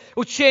Писании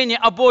учение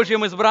о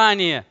Божьем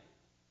избрании.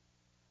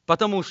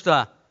 Потому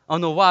что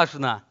оно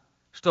важно,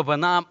 чтобы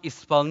нам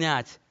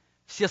исполнять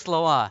все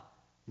слова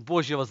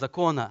Божьего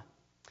закона.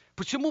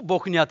 Почему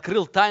Бог не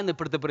открыл тайны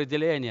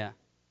предопределения?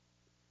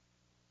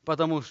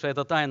 Потому что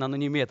эта тайна, она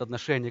не имеет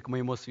отношения к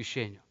моему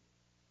освящению.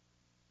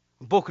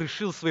 Бог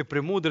решил в своей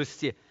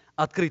премудрости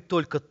открыть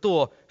только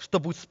то, что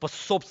будет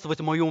способствовать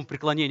моему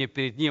преклонению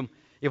перед Ним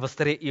и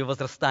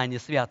возрастанию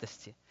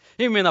святости.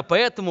 Именно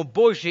поэтому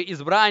Божье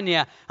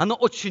избрание, оно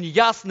очень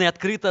ясно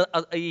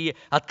и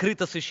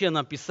открыто в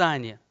Священном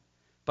Писании,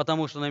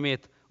 потому что оно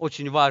имеет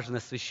очень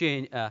важное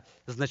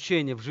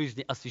значение в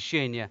жизни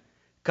освящения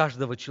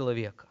каждого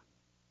человека.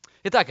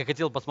 Итак, я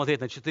хотел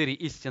посмотреть на 4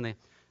 истины,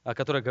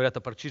 которые говорят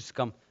о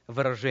практическом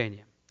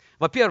выражении.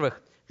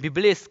 Во-первых,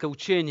 библейское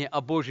учение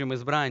о Божьем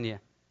избрании,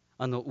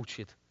 оно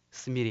учит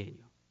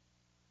смирению.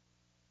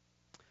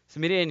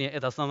 Смирение –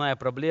 это основная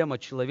проблема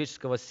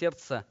человеческого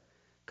сердца,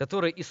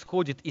 которая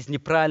исходит из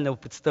неправильного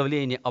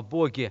представления о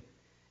Боге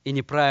и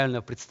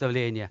неправильного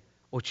представления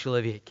о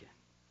человеке.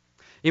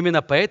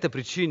 Именно по этой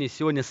причине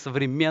сегодня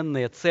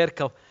современная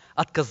церковь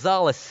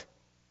отказалась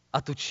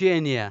от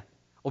учения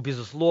о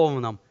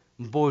безусловном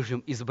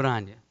Божьем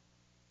избрании.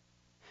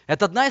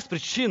 Это одна из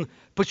причин,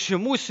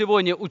 почему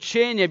сегодня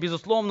учение о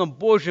безусловном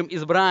Божьем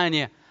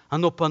избрании,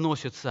 оно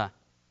поносится.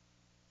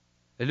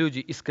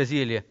 Люди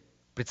исказили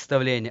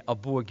представление о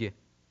Боге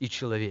и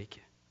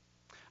человеке.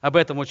 Об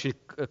этом очень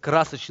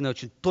красочно,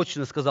 очень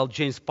точно сказал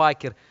Джеймс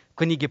Пакер в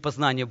книге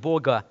 «Познание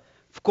Бога».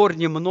 В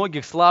корне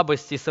многих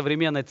слабостей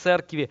современной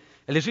церкви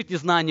лежит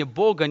незнание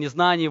Бога,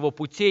 незнание Его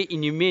путей и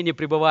неумение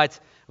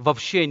пребывать в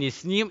общении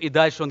с Ним. И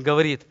дальше он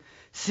говорит,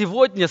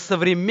 сегодня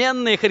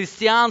современное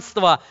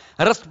христианство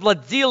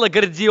расплодило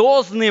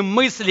грандиозные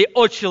мысли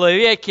о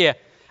человеке,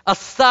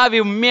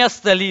 оставив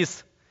место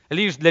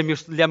лишь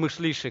для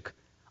мыслишек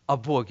о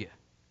Боге.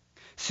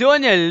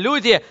 Сегодня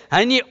люди,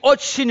 они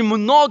очень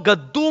много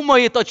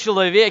думают о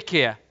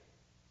человеке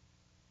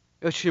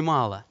и очень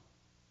мало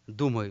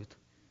думают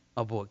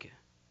о Боге.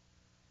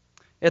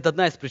 Это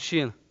одна из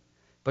причин,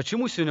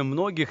 почему сегодня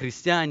многие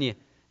христиане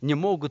не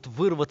могут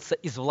вырваться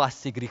из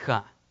власти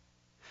греха.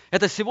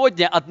 Это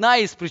сегодня одна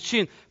из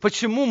причин,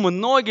 почему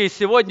многие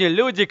сегодня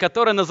люди,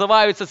 которые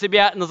называют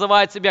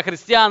себя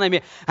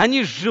христианами,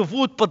 они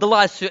живут под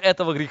властью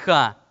этого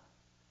греха.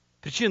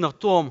 Причина в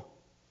том,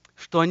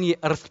 что они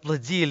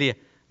расплодили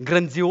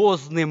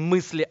грандиозные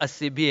мысли о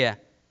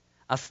себе,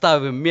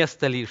 оставив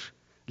место лишь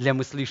для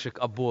мыслишек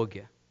о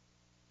Боге.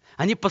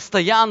 Они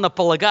постоянно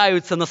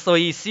полагаются на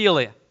свои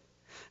силы.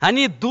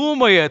 Они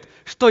думают,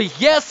 что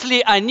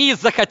если они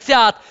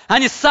захотят,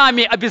 они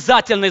сами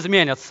обязательно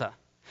изменятся.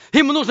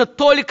 Им нужно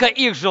только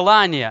их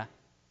желание.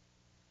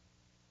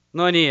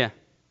 Но они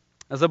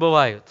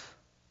забывают,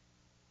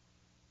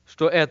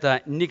 что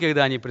это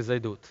никогда не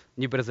произойдет.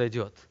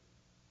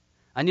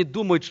 Они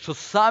думают, что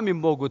сами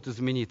могут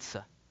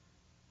измениться,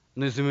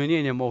 но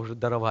изменение может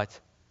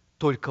даровать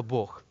только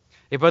Бог.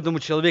 И поэтому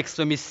человек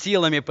своими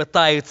силами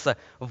пытается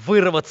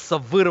вырваться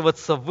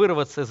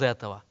из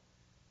этого,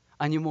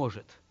 а не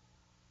может.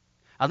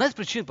 Одна из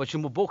причин,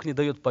 почему Бог не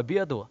дает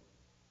победу,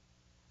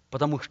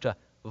 потому что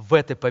в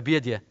этой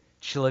победе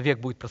человек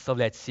будет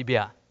прославлять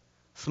себя.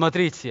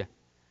 Смотрите,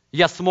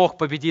 я смог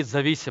победить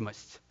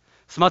зависимость.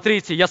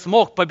 Смотрите, я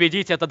смог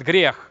победить этот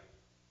грех.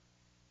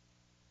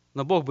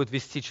 Но Бог будет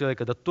вести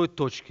человека до той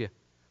точки,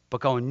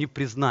 пока он не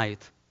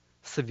признает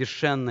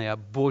совершенное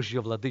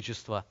Божье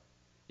владычество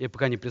и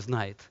пока не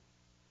признает,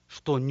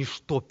 что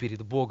ничто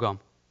перед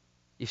Богом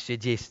и все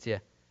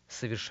действия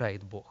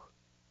совершает Бог.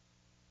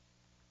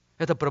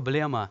 Это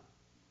проблема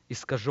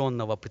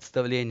искаженного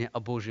представления о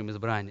Божьем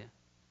избрании.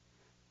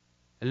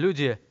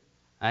 Люди,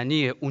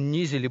 они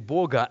унизили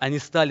Бога, они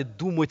стали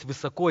думать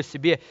высоко о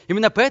себе.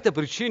 Именно по этой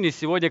причине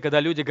сегодня, когда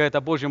люди говорят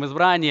о Божьем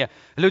избрании,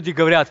 люди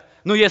говорят,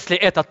 ну если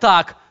это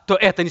так, то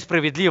это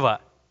несправедливо.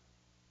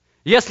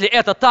 Если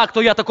это так, то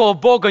я такого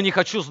Бога не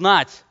хочу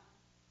знать.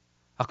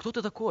 А кто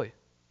ты такой,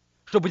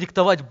 чтобы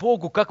диктовать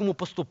Богу, как ему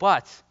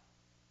поступать?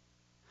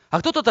 А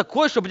кто ты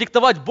такой, чтобы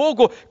диктовать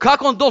Богу,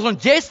 как он должен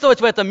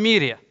действовать в этом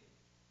мире?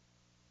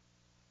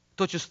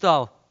 Тот, кто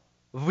стал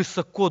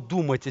высоко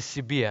думать о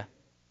себе,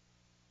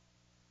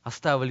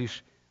 оставил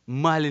лишь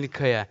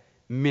маленькое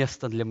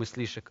место для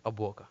мыслишек о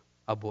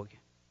Боге.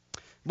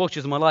 Бог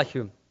через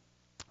Малахию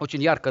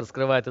очень ярко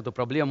раскрывает эту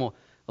проблему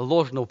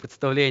ложного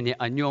представления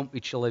о нем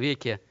и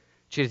человеке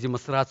через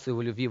демонстрацию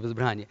его любви в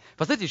избрании.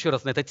 Посмотрите еще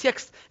раз на этот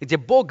текст, где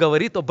Бог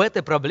говорит об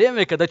этой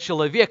проблеме, когда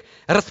человек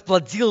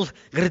расплодил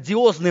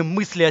грандиозные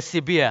мысли о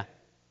себе,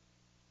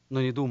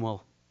 но не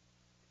думал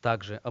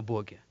также о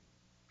Боге.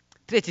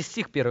 3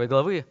 стих 1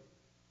 главы.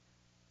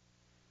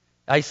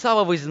 «А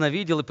Исава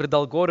возненавидел и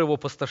предал горы его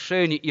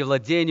опустошению и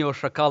владению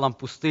шакалам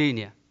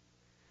пустыни.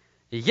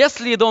 И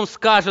если Идом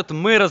скажет,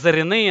 мы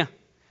разорены,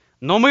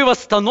 но мы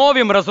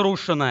восстановим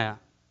разрушенное,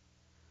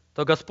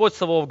 то Господь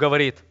Саваоф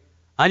говорит,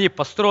 они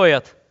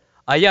построят,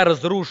 а я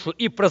разрушу,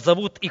 и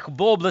прозовут их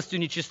областью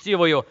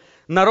нечестивою,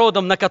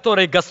 народом, на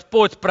который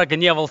Господь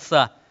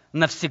прогневался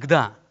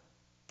навсегда».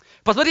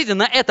 Посмотрите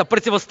на это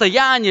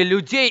противостояние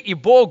людей и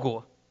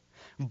Богу.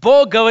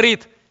 Бог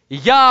говорит,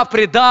 я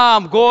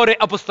предам горы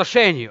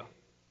опустошению.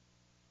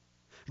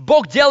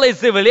 Бог делает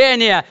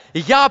заявление,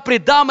 я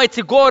предам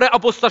эти горы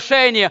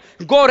опустошению.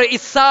 Горы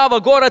Исава,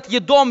 город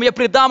Едом я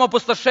предам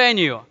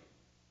опустошению.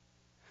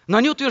 Но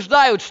они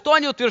утверждают, что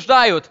они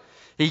утверждают?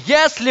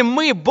 Если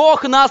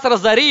Бог нас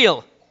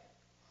разорил,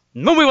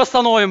 мы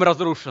восстановим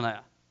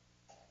разрушенное.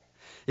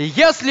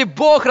 Если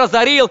Бог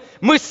разорил,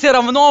 мы все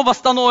равно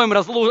восстановим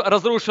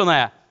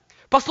разрушенное.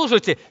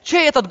 Послушайте,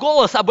 чей этот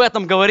голос об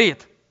этом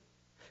говорит?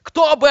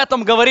 Кто об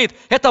этом говорит?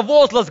 Это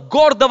возглас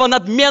гордого,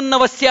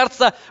 надменного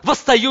сердца,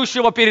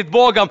 восстающего перед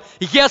Богом.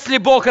 Если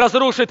Бог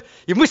разрушит,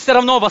 и мы все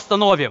равно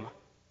восстановим.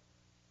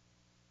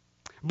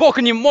 Бог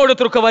не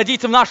может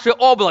руководить в нашей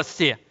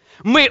области.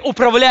 Мы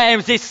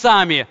управляем здесь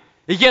сами.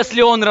 Если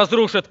Он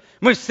разрушит,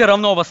 мы все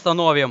равно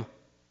восстановим.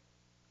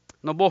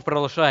 Но Бог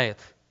продолжает.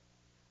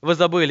 Вы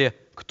забыли,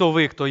 кто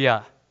вы, кто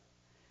я.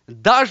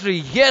 Даже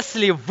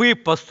если вы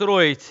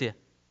построите,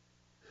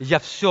 я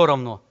все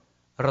равно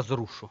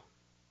разрушу.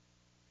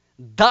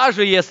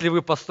 Даже если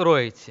вы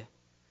построите,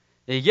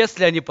 и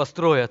если они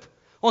построят,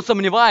 он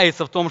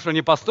сомневается в том, что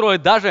они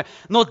построят,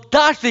 но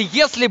даже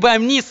если бы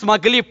они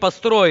смогли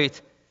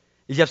построить,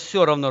 я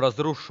все равно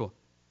разрушу,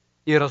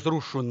 и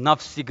разрушу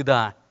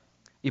навсегда,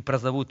 и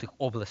прозовут их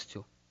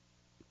областью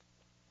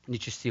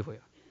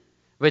нечестивою.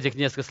 В этих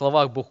нескольких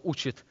словах Бог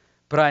учит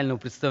правильному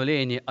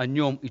представлению о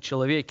нем и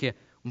человеке.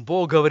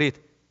 Бог говорит,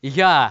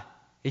 я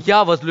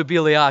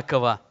возлюбил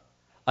Иакова,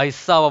 а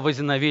Исава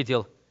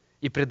возненавидел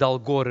и предал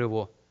горы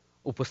его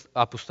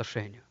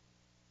опустошению.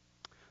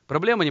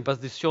 Проблема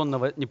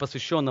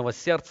непосвященного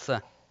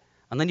сердца,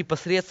 она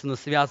непосредственно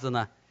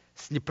связана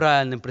с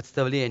неправильным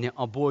представлением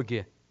о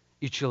Боге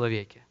и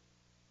человеке.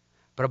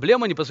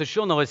 Проблема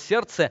непосвященного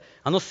сердца,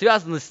 она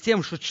связана с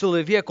тем, что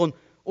человек, он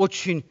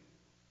очень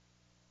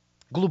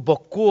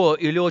глубоко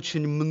или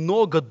очень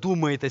много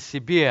думает о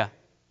себе,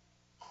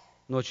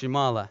 но очень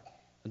мало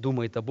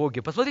думает о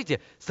Боге.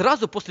 Посмотрите,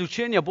 сразу после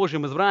учения о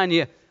Божьем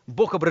избрании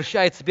Бог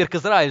обращается теперь к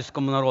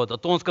израильскому народу.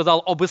 То Он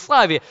сказал об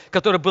Исаве,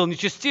 который был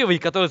нечестивый,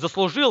 который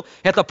заслужил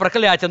это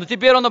проклятие. Но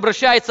теперь Он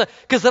обращается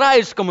к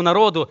израильскому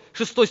народу.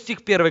 6 стих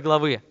 1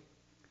 главы.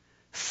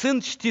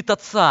 «Сын чтит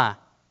отца,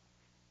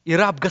 и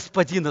раб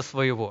господина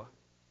своего.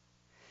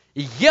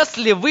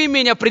 Если вы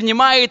меня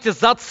принимаете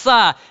за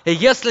отца, и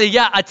если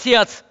я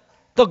отец,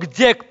 то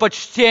где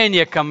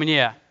почтение ко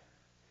мне?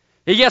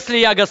 И если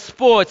я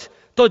Господь,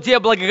 то где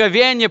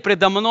благоговение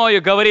предо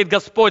мною, говорит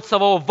Господь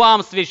Саваоф,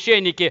 вам,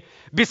 священники,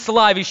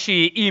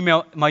 бесславящие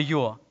имя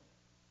мое».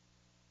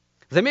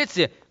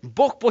 Заметьте,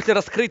 Бог после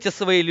раскрытия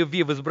своей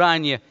любви в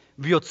избрании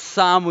бьет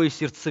самую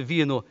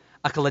сердцевину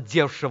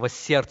охладевшего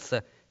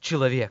сердца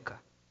человека.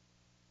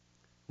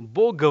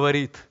 Бог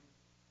говорит: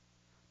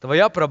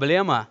 твоя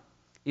проблема,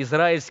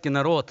 израильский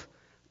народ,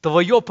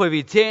 твое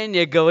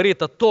поведение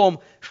говорит о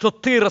том, что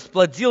ты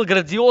расплодил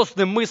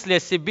грандиозные мысли о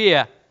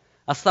себе,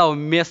 оставив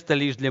место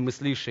лишь для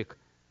мыслишек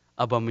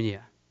обо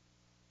мне.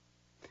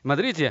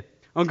 Смотрите,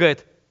 он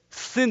говорит: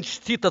 сын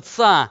чтит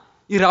отца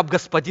и раб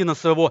господина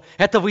своего.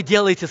 Это вы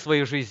делаете в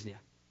своей жизни.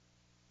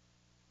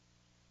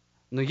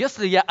 Но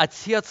если я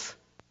отец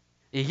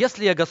и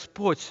если я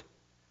Господь,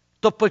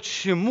 то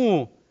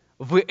почему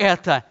вы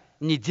это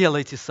не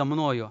делаете со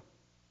мною?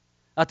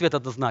 Ответ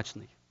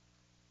однозначный.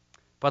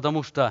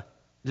 Потому что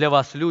для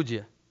вас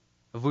люди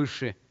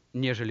выше,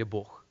 нежели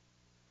Бог.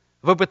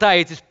 Вы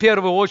пытаетесь в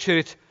первую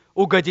очередь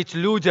угодить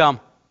людям,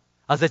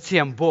 а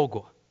затем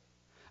Богу.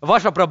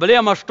 Ваша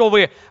проблема, что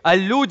вы о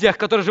людях,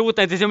 которые живут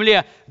на этой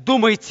земле,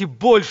 думаете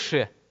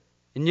больше,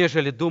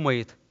 нежели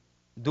думаете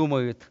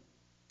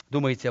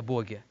о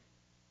Боге.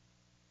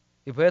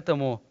 И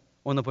поэтому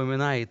Он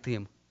напоминает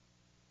им: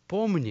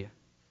 помни,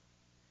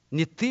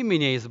 не ты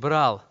меня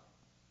избрал,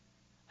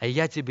 а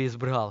я тебя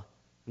избрал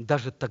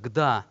даже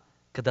тогда,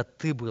 когда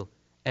ты был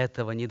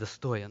этого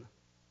недостоин.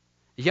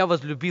 Я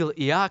возлюбил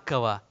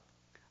Иакова,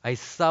 а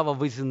Исава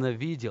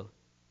возненавидел.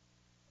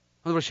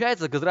 Он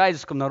обращается к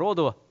израильскому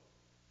народу,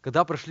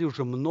 когда прошли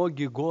уже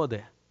многие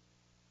годы.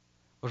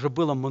 Уже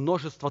было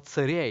множество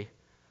царей.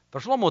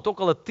 Прошло,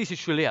 около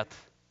 1000 лет.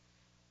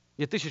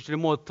 Не 1000,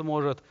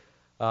 может,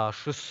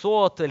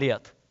 600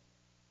 лет.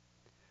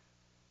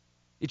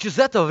 И через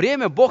это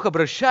время Бог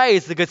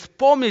обращается и говорит: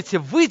 вспомните,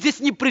 вы здесь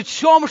ни при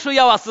чем, что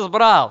я вас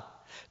избрал.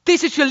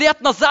 1000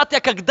 лет назад я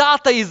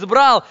когда-то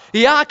избрал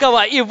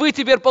Иакова, и вы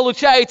теперь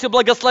получаете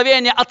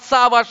благословение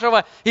отца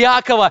вашего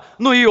Иакова,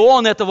 но и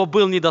он этого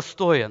был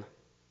недостоин.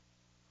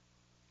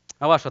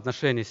 А ваше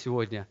отношение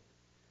сегодня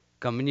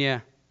ко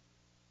мне: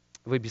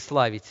 вы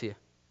бесславите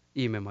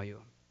имя мое.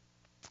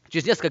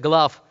 Через несколько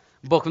глав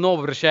Бог вновь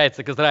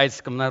обращается к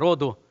израильскому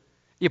народу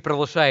и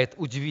провозглашает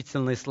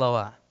удивительные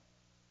слова.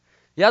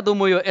 Я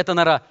думаю, это,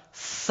 наверное,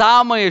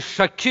 самые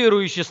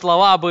шокирующие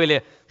слова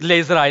были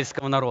для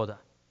израильского народа.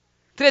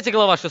 3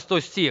 глава,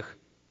 6 стих.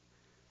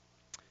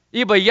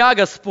 «Ибо я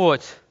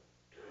Господь,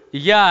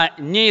 я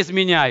не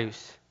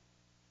изменяюсь,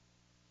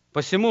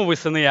 посему вы,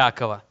 сыны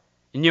Иакова,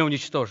 не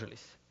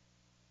уничтожились».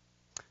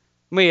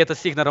 Мы этот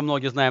стих, наверное,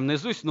 многие знаем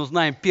наизусть, но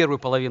знаем первую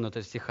половину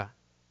этого стиха.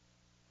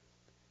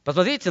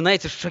 Посмотрите на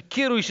эти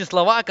шокирующие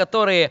слова,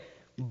 которые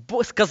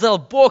сказал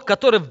Бог,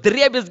 которые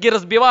вдребезги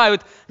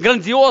разбивают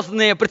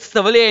грандиозные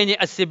представления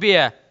о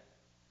себе.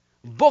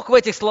 Бог в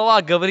этих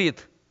словах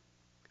говорит: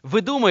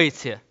 вы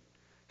думаете,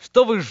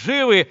 что вы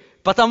живы,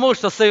 потому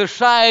что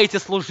совершаете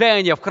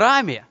служение в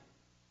храме?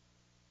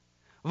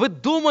 Вы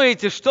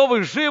думаете, что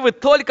вы живы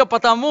только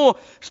потому,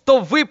 что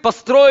вы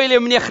построили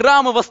мне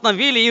храм и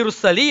восстановили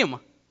Иерусалим?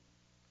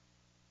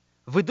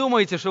 Вы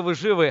думаете, что вы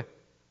живы,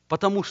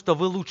 потому что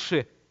вы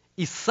лучше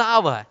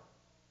Исава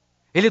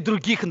или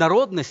других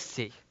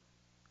народностей?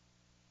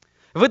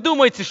 Вы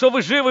думаете, что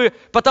вы живы,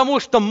 потому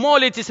что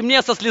молитесь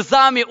мне со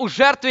слезами у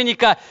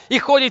жертвенника и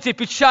ходите в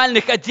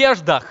печальных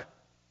одеждах?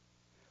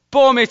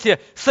 Помните,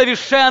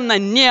 совершенно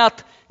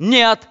нет,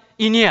 нет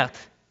и нет.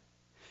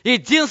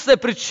 Единственная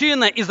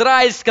причина,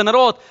 израильский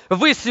народ,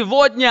 вы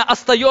сегодня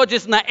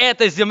остаетесь на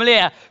этой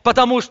земле,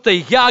 потому что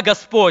я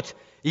Господь,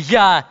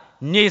 я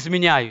не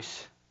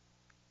изменяюсь.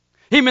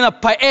 Именно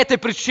по этой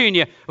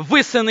причине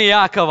вы, сыны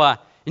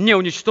Иакова, не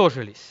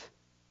уничтожились.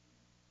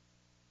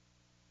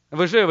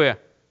 Вы живы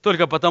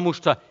только потому,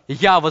 что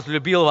я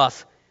возлюбил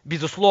вас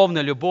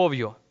безусловной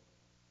любовью.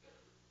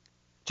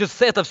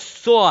 Через это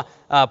все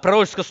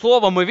пророческое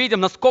слово мы видим,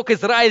 насколько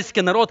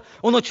израильский народ,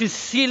 он очень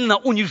сильно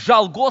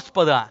унижал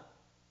Господа.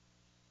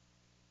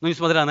 Но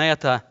несмотря на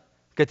это,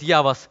 говорит: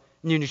 я вас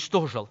не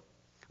уничтожил.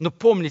 Но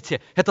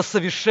помните, это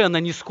совершенно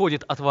не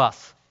исходит от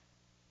вас.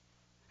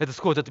 Это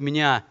исходит от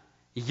меня.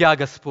 Я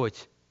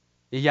Господь,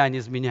 и я не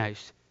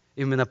изменяюсь.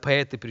 Именно по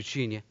этой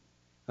причине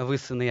вы,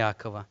 сыны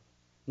Иакова,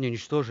 не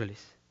уничтожились.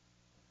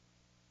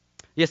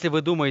 Если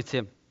вы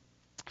думаете,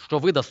 что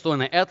вы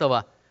достойны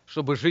этого,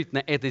 чтобы жить на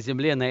этой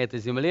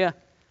земле,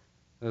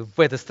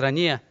 в этой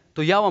стране,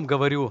 то я вам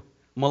говорю,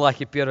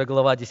 Малахи 1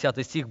 глава,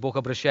 10 стих, Бог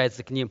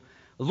обращается к ним,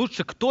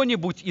 лучше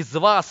кто-нибудь из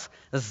вас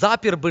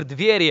запер бы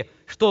двери,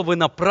 что вы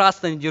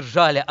напрасно не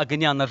держали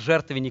огня на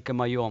жертвеннике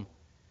моем.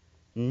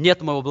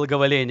 Нет моего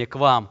благоволения к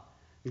вам,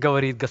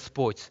 говорит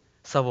Господь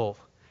Савов.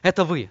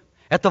 Это вы,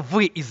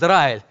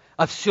 Израиль,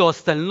 а все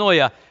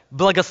остальное,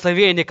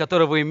 благословение,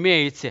 которое вы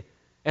имеете,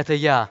 это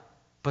я,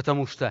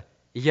 потому что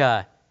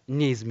я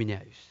не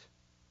изменяюсь.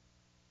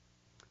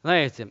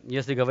 Знаете,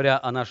 если говоря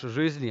о нашей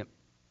жизни,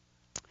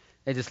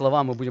 эти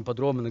слова мы будем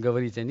подробно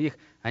говорить о них,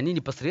 они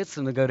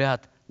непосредственно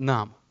говорят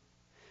нам.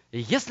 И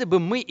если бы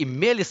мы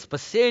имели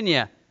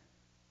спасение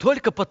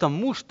только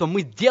потому, что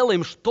мы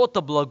делаем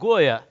что-то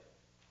благое,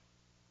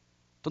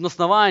 то на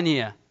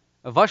основании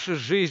вашей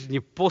жизни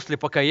после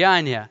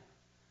покаяния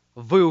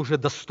вы уже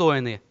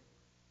достойны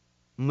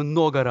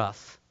много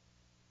раз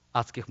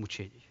адских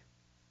мучений.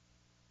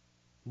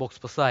 Бог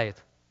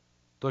спасает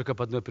только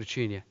по одной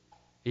причине.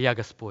 Я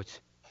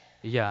Господь,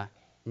 я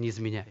не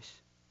изменяюсь.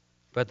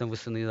 Поэтому вы,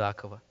 сыны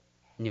Иакова,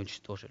 не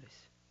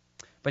уничтожились.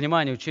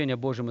 Понимание учения о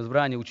Божьем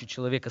избрании учит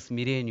человека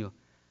смирению,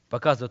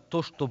 показывает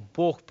то, что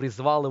Бог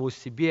призвал его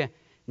себе,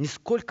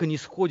 нисколько не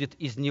исходит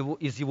из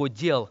его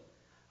дел,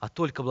 а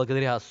только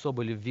благодаря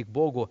особой любви к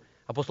Богу.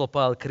 Апостол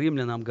Павел к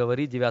римлянам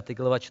говорит, 9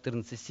 глава,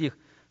 14 стих,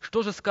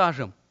 что же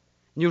скажем?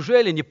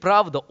 Неужели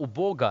неправда у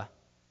Бога?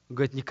 Он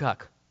говорит,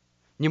 никак.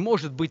 Не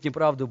может быть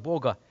неправды у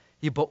Бога,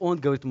 ибо Он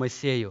говорит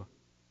Моисею,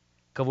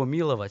 кого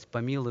миловать,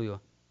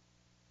 помилую,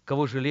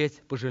 кого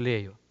жалеть,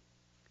 пожалею.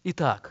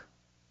 Итак,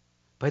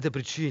 по этой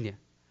причине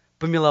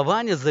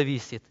помилование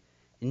зависит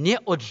не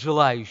от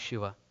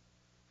желающего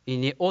и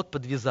не от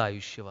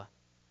подвязающего,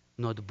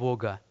 но от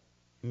Бога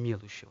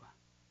милующего.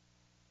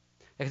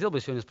 Я хотел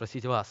бы сегодня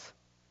спросить вас,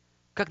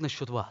 как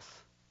насчет вас?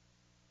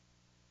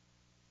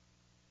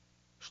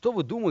 Что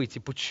вы думаете,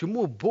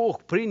 почему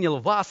Бог принял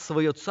вас в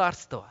свое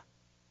царство?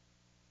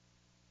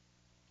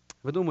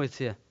 Вы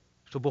думаете,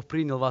 что Бог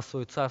принял вас в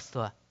свое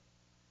царство,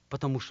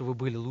 потому что вы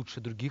были лучше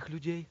других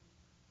людей,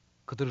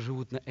 которые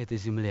живут на этой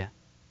земле?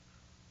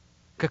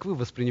 Как вы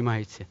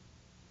воспринимаете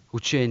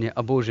учение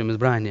о Божьем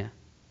избрании?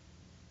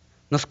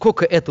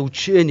 Насколько это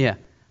учение,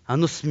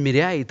 оно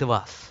смиряет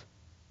вас?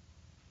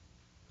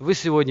 Вы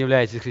сегодня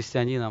являетесь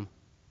христианином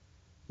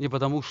не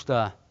потому,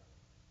 что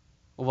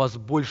у вас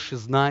больше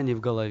знаний в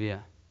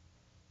голове,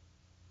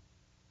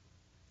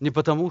 не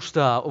потому,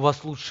 что у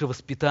вас лучшее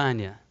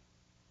воспитание,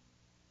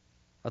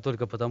 а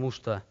только потому,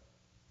 что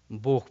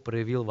Бог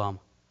проявил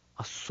вам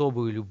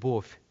особую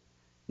любовь,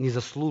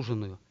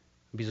 незаслуженную,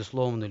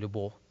 безусловную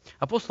любовь.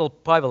 Апостол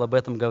Павел об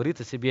этом говорит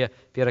о себе,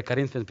 1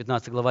 Коринфянам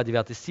 15 глава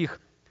 9 стих.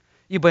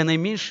 «Ибо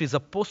наименьший из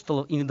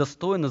апостолов и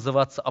недостоин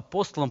называться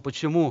апостолом».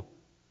 Почему?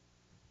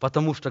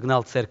 Потому что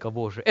гнал Церковь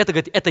Божию. Это,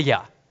 говорит, это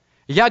я.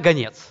 Я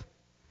гонец.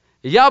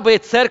 Я бы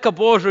Церковь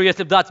Божию,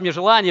 если бы дать мне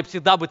желание,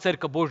 всегда бы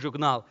Церковь Божию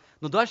гнал.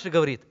 Но дальше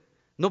говорит,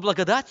 но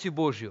благодатью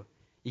Божью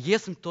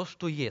есть то,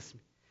 что есть.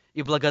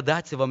 И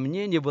благодать во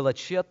мне не была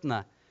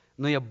тщетна,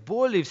 но я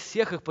более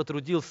всех их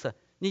потрудился.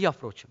 Не я,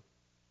 впрочем.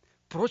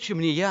 Впрочем,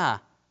 не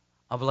я,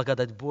 а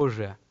благодать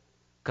Божия,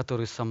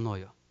 которая со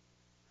мною.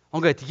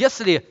 Он говорит,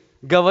 если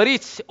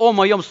говорить о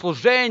моем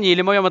служении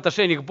или моем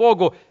отношении к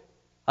Богу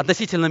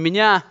относительно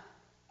меня,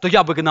 то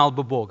я бы гнал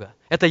бы Бога.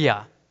 Это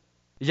я.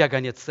 Я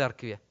гонец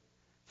церкви.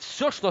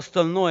 Все, что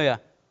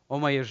остальное о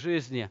моей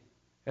жизни,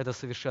 это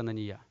совершенно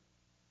не я.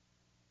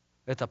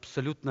 Это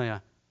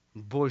абсолютная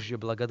Божья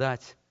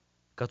благодать,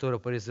 которая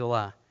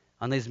произвела.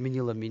 Она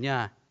изменила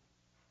меня,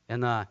 и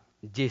она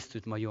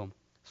действует в моем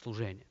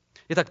служении.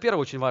 Итак,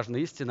 первая очень важная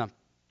истина,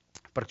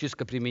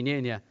 практическое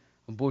применение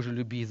Божьей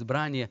любви и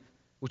избрания,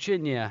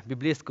 учение,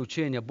 библейское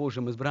учение о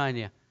Божьем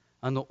избрании,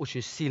 оно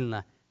очень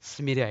сильно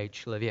смиряет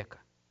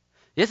человека.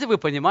 Если вы,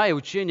 понимая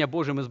учение о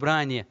Божьем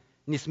избрании,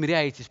 не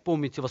смиряетесь,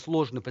 помните у вас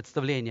ложное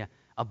представление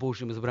о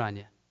Божьем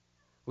избрании.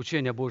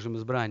 Учение о Божьем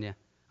избрании,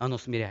 оно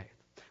смиряет.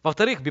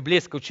 Во-вторых,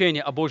 библейское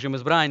учение о Божьем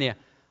избрании,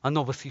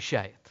 оно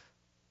восхищает.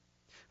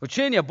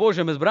 Учение о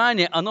Божьем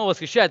избрании, оно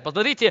восхищает.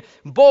 Посмотрите,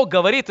 Бог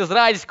говорит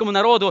израильскому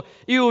народу,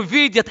 и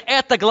увидят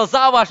это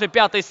глаза ваши,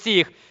 5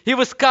 стих, и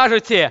вы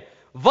скажете,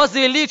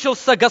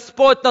 возвеличился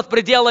Господь над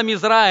пределами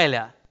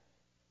Израиля.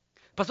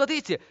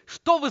 Посмотрите,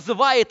 что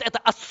вызывает это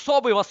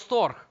особый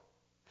восторг.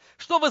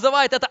 Что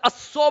вызывает это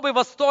особый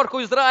восторг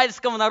у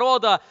израильского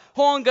народа?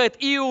 Он говорит,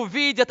 и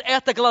увидят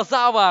это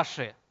глаза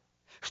ваши.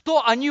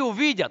 Что они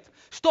увидят?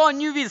 Что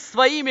они увидят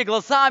своими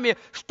глазами?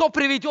 Что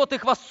приведет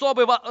их в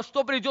особый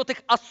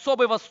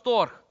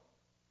восторг?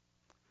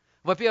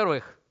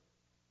 Во-первых,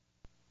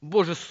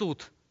 Божий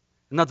суд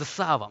над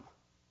Исавом.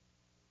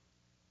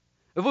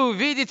 Вы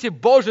увидите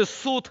Божий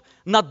суд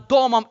над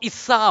домом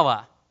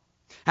Исава.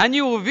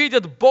 Они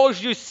увидят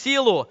Божью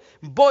силу,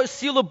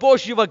 силу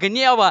Божьего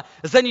гнева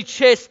за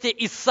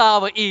нечестие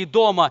Исава и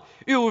Идома,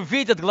 и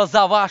увидят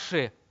глаза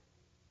ваши.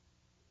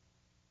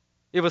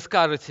 И вы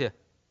скажете,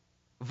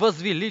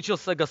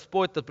 возвеличился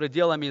Господь над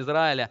пределами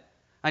Израиля.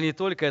 Они не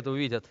только это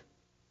увидят,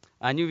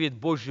 они увидят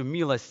Божью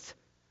милость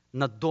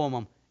над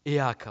домом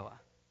Иакова.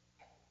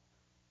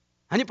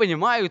 Они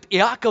понимают,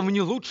 Иаков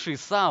не лучше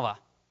Исава.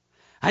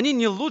 Они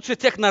не лучше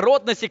тех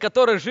народностей,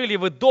 которые жили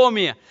в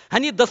Идоме.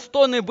 Они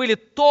достойны были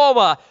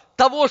того,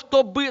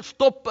 что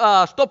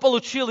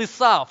получил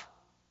Исав.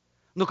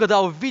 Но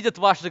когда увидят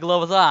ваши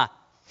глаза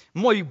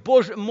мой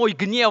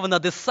гнев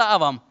над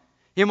Исавом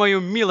и мою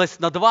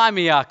милость над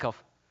вами, Иаков,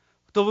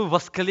 то вы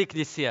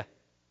воскликнете,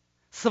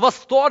 с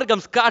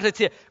восторгом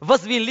скажете: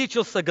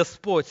 возвеличился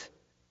Господь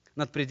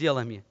над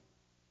пределами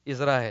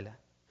Израиля.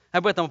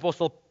 Об этом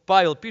апостол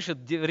Павел пишет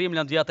в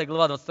Римлянам 9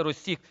 глава, 22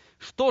 стих.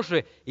 Что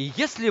же, и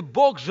если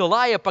Бог,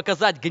 желая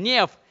показать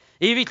гнев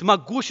и явить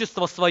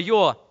могущество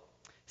свое,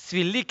 с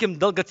великим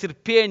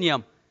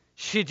долготерпением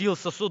щадил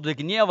сосуды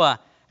гнева,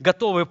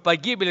 готовые к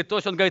погибели, то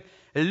есть он говорит,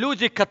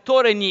 люди,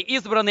 которые не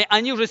избраны,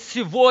 они уже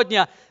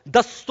сегодня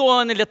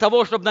достойны для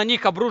того, чтобы на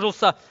них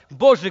обрушился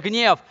Божий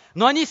гнев.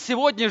 Но они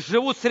сегодня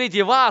живут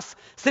среди вас,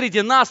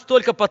 среди нас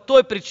только по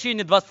той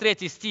причине,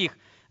 23 стих,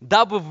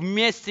 дабы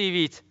вместе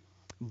явить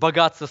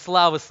богатство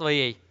славы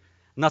своей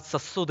над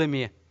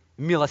сосудами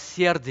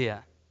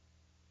милосердия,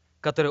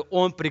 которые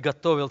Он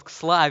приготовил к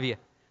славе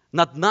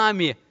над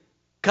нами,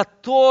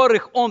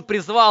 которых Он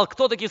призвал.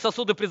 Кто такие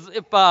сосуды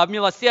по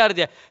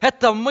милосердия?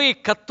 Это мы,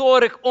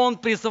 которых Он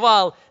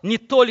призвал не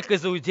только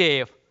из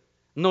иудеев,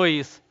 но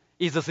и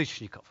из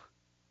язычников.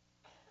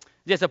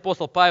 Здесь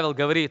апостол Павел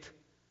говорит,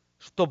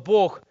 что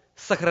Бог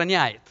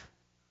сохраняет.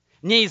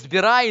 Не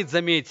избирает,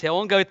 заметьте,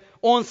 он говорит,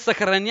 Он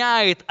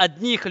сохраняет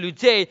одних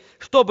людей,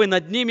 чтобы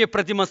над ними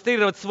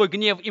продемонстрировать свой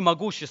гнев и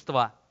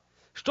могущество.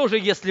 Что же,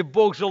 если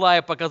Бог,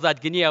 желая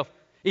показать гнев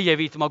и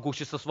явить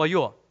могущество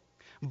свое?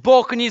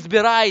 Бог не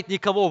избирает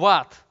никого в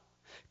ад.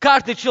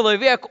 Каждый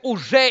человек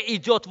уже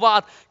идет в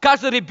ад.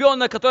 Каждый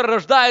ребенок, который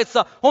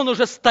рождается, он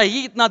уже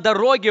стоит на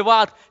дороге в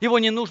ад. Его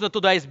не нужно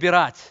туда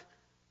избирать.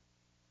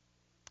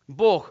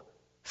 Бог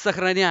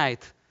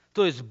сохраняет.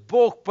 То есть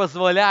Бог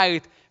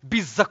позволяет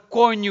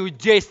беззаконию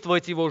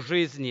действовать в его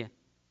жизни.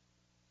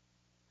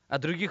 А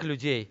других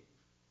людей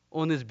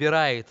Он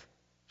избирает,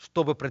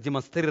 чтобы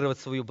продемонстрировать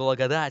свою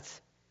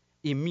благодать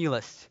и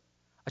милость,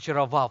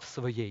 очаровав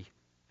своей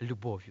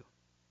любовью.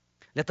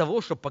 Для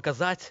того, чтобы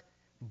показать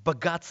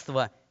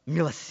богатство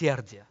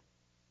милосердия.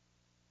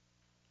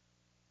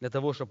 Для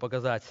того, чтобы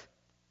показать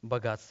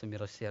богатство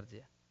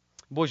милосердия.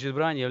 Божье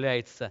избрание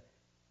является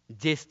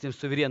действием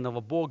суверенного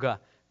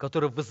Бога,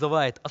 который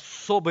вызывает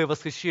особое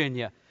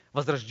восхищение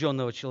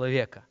возрожденного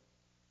человека.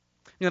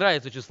 Мне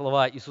нравятся эти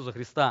слова Иисуса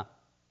Христа.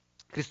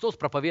 Христос,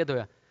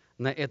 проповедуя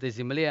на этой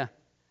земле,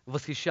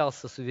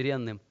 восхищался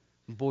суверенным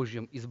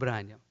Божьим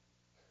избранием.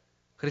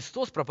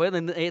 Христос,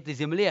 проповедуя на этой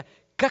земле,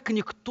 как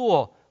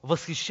никто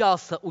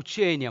восхищался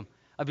учением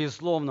о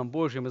безусловном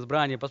Божьем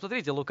избрании.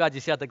 Посмотрите, Лука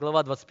 10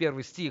 глава,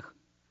 21 стих.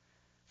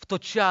 В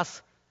тот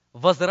час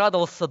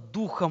возрадовался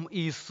духом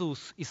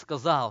Иисус и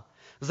сказал,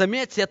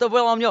 заметьте, это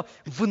была у него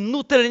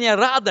внутренняя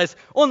радость.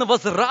 Он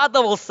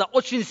возрадовался,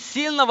 очень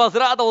сильно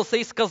возрадовался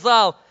и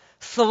сказал,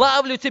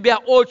 славлю Тебя,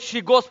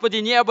 Отче, Господи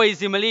неба и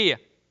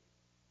земли,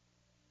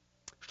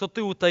 что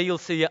Ты утаил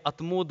сие от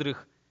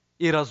мудрых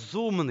и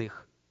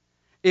разумных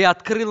и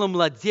открыл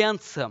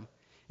младенцам,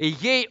 и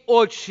ей,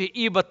 Отче,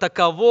 ибо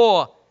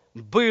таково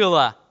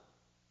было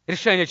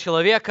решение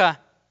человека,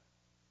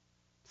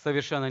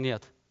 совершенно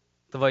нет,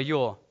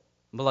 Твое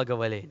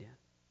благоволение.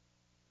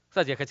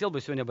 Кстати, я хотел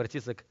бы сегодня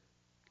обратиться к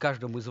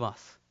каждому из вас.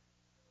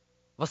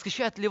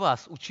 Восхищает ли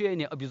вас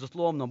учение о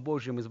безусловном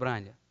Божьем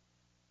избрании?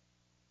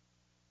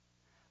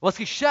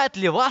 Восхищает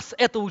ли вас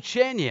это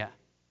учение?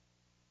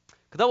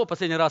 Когда вы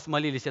последний раз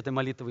молились этой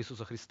молитвой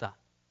Иисуса Христа?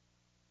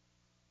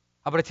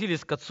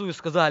 Обратились к Отцу и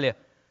сказали,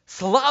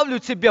 славлю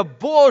Тебя,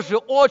 Боже,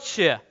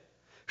 Отче,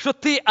 что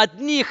Ты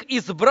одних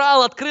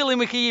избрал, открыл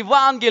им их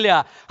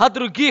Евангелие, а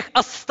других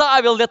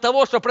оставил для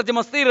того, чтобы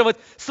продемонстрировать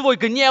свой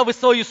гнев и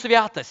свою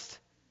святость.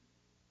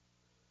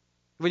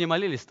 Вы не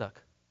молились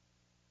так?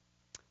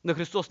 Но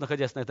Христос,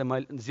 находясь на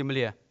этой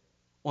земле,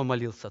 Он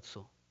молился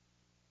Отцу.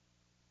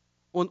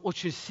 Он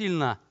очень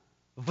сильно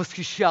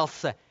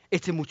восхищался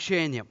этим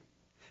учением.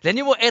 Для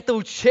Него это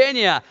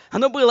учение,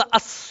 оно было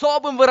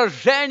особым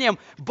выражением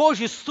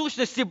Божьей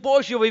сущности,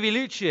 Божьего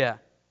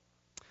величия.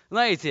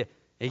 Знаете,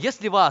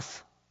 если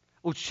вас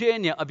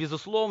учение о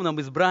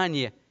безусловном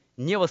избрании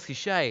не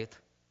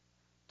восхищает,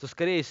 то,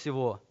 скорее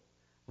всего,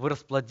 вы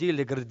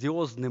расплодили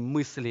грандиозные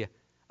мысли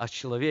о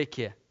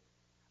человеке,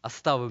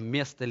 оставив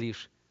место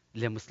лишь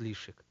для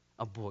мыслишек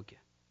о Боге.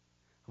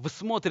 Вы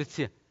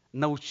смотрите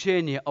на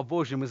учение о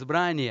Божьем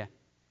избрании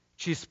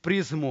через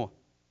призму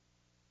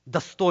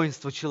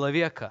достоинства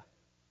человека,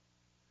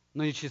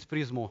 но не через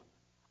призму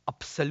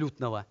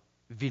абсолютного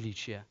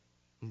величия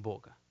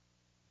Бога.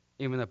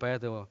 Именно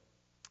поэтому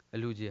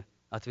люди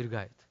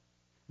отвергают.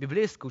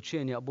 Библейское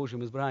учение о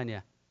Божьем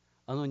избрании,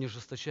 оно не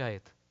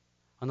ожесточает,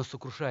 оно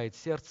сокрушает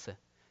сердце.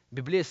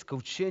 Библейское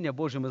учение о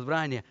Божьем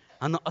избрании,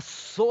 оно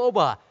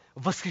особо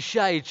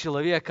восхищает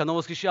человека, оно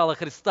восхищало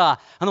Христа,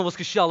 оно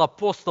восхищало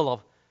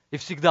апостолов и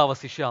всегда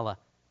восхищало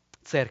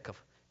церковь.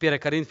 1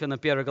 Коринфянам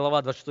 1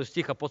 глава 26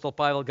 стих апостол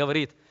Павел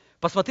говорит,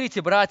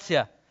 посмотрите,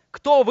 братья,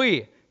 кто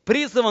вы,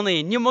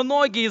 призваны,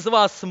 немного из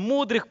вас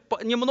мудрых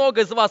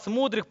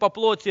по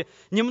плоти,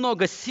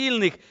 немного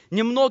сильных,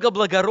 немного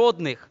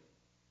благородных.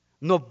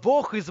 Но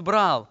Бог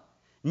избрал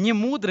не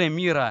мудрое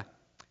мира,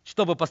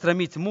 чтобы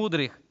посрамить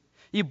мудрых.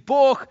 И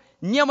Бог,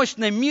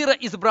 немощное мира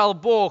избрал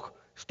Бог,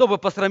 чтобы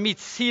посрамить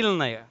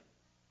сильное.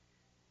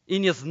 И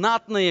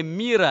незнатное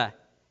мира,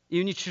 и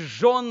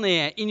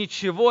уничиженное, и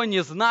ничего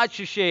не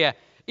значащее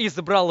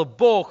избрал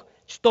Бог,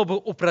 чтобы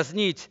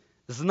упразднить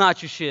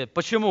значащее.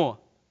 Почему?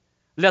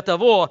 Для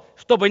того,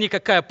 чтобы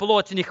никакая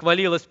плоть не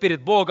хвалилась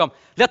перед Богом,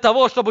 для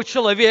того, чтобы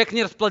человек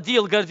не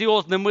расплодил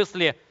грандиозные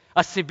мысли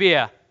о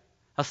себе,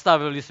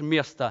 оставились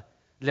место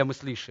для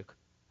мыслишек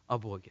о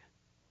Боге.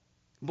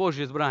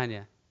 Божье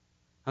избрание,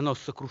 оно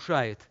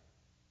сокрушает.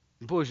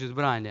 Божье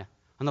избрание,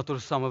 оно в то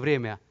же самое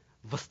время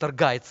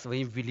восторгает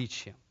своим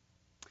величием.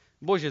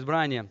 Божье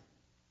избрание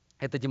 –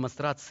 это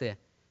демонстрация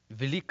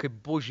великой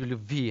Божьей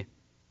любви,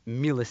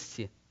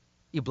 милости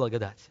и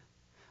благодати.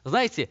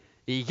 Знаете,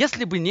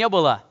 если бы не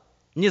было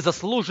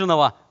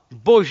незаслуженного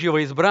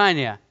Божьего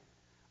избрания,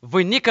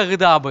 вы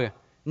никогда бы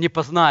не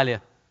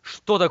познали,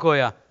 что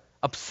такое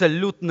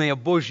абсолютная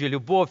Божья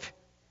любовь,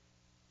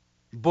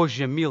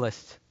 Божья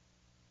милость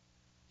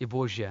и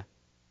Божья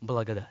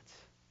благодать.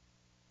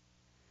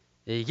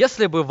 И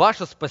если бы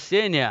ваше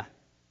спасение,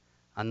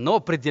 оно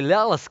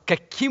определялось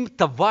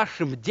каким-то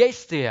вашим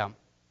действием,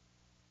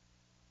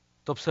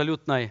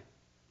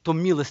 то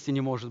милости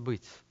не может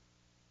быть.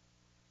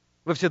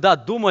 Вы всегда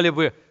думали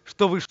бы,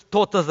 что вы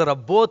что-то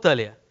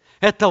заработали,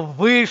 это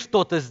вы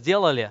что-то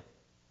сделали.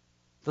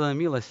 Тогда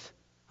милость,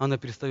 она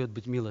перестает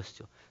быть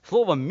милостью.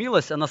 Слово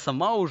 «милость», она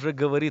сама уже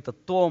говорит о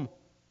том,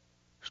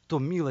 что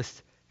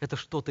милость – это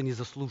что-то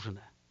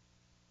незаслуженное.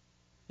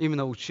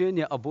 Именно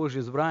учение о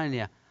Божьем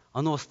избрании,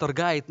 оно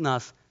восторгает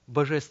нас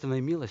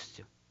божественной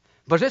милостью.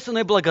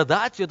 Божественной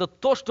благодатью – это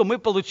то, что мы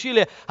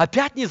получили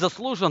опять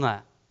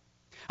незаслуженное.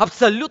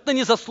 Абсолютно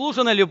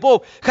незаслуженная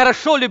любовь.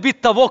 Хорошо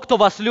любить того, кто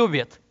вас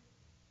любит.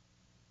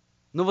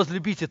 Но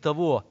возлюбите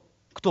того,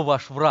 кто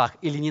ваш враг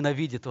или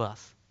ненавидит вас.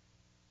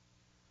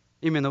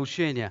 Именно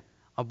учение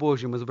о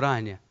Божьем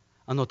избрании,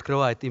 оно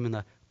открывает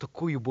именно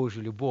такую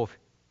Божью любовь.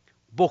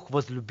 Бог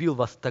возлюбил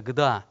вас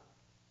тогда,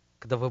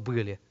 когда вы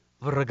были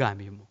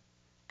врагами Ему,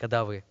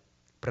 когда вы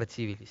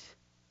противились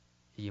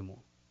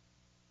Ему.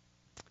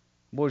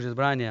 Божье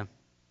избрание,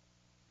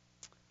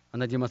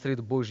 оно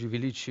демонстрирует Божью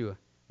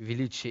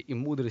величие и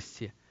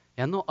мудрости,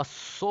 и оно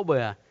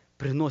особое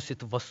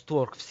приносит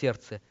восторг в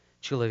сердце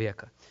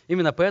человека.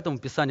 Именно поэтому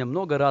Писание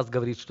много раз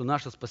говорит, что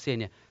наше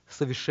спасение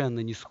совершенно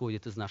не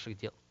исходит из наших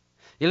дел.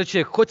 Если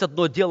человек хоть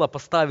одно дело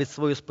поставит в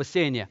свое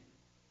спасение,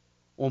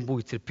 он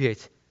будет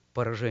терпеть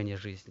поражение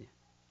жизни.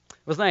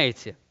 Вы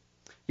знаете,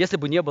 если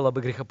бы не было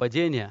бы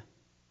грехопадения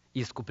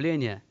и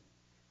искупления,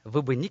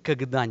 вы бы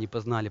никогда не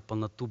познали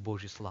полноту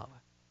Божьей славы.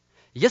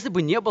 Если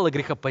бы не было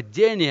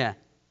грехопадения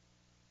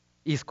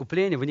и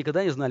искупления, вы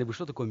никогда не знали бы,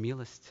 что такое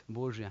милость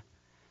Божья.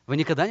 Вы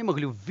никогда не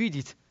могли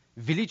увидеть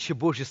величие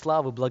Божьей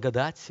славы,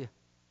 благодати.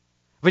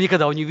 Вы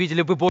никогда не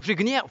увидели бы Божий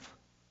гнев.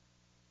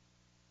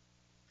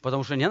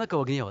 Потому что не на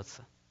кого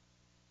гневаться.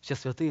 Все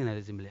святые на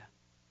этой земле.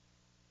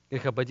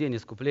 Грехопадение,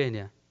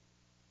 искупление,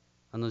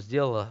 оно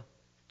сделало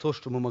то,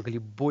 что мы могли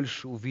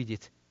больше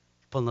увидеть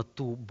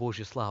полноту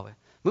Божьей славы.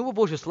 Мы бы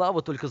Божью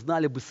славу только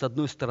знали бы с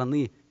одной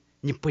стороны,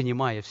 не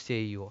понимая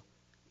всей ее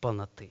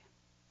полноты.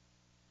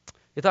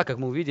 Итак, как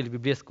мы увидели,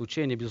 библейское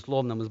учение о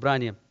безусловном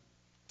избрании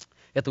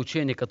 – это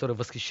учение, которое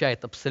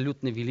восхищает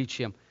абсолютным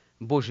величием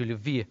Божьей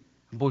любви,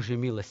 Божьей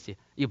милости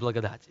и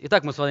благодати.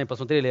 Итак, мы с вами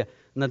посмотрели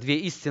на две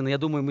истины. Я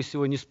думаю, мы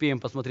сегодня не успеем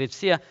посмотреть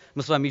все.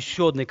 Мы с вами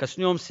еще одной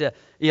коснемся,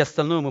 и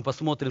остальное мы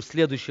посмотрим в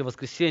следующее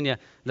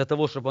воскресенье, для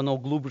того, чтобы оно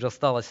глубже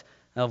осталось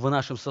в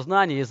нашем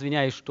сознании. Я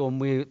извиняюсь, что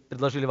мы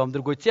предложили вам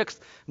другой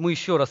текст. Мы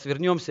еще раз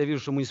вернемся. Я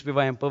вижу, что мы не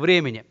успеваем по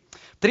времени.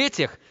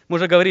 В-третьих, мы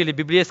уже говорили,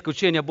 библейское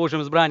учение о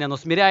Божьем избрании, оно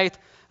смиряет,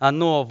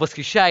 оно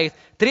восхищает.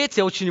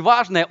 Третье, очень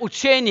важное,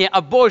 учение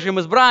о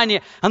Божьем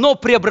избрании, оно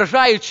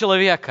преображает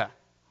человека.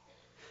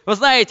 Вы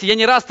знаете, я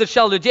не раз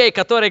встречал людей,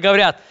 которые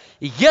говорят: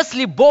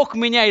 если Бог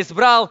меня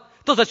избрал,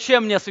 то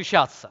зачем мне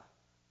освящаться?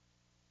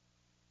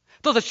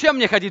 То зачем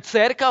мне ходить в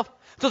церковь?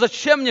 То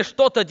зачем мне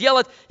что-то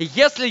делать?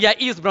 Если я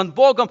избран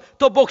Богом,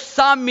 то Бог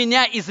сам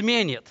меня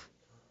изменит.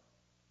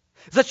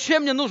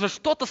 Зачем мне нужно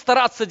что-то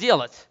стараться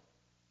делать?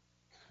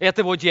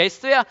 Это Его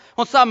действие,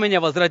 Он сам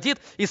меня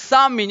возродит и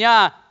сам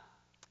меня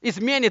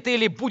изменит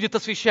или будет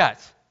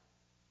освящать.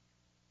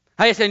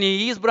 А если я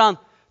не избран,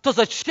 то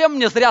зачем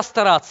мне зря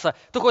стараться,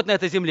 то хоть на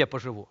этой земле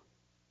поживу.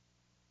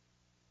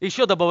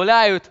 Еще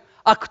добавляют: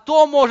 а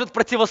кто может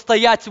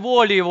противостоять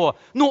воле Его?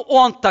 Ну,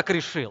 Он так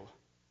решил.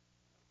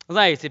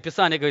 Знаете,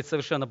 Писание говорит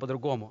совершенно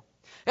по-другому.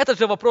 Этот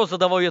же вопрос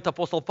задавал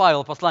апостол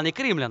Павел в послании к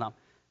римлянам.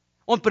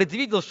 Он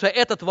предвидел, что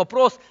этот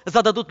вопрос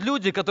зададут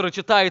люди, которые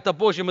читают о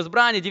Божьем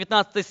избрании,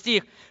 19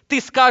 стих. «Ты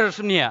скажешь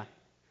мне,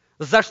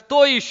 за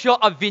что еще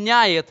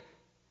обвиняет,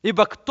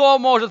 ибо кто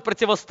может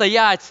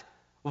противостоять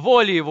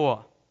воле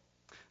Его?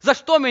 За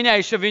что меня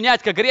еще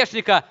обвинять, как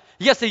грешника,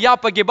 если я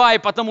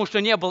погибаю, потому что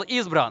не был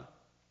избран?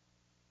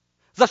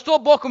 За что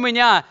Бог у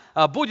меня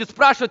будет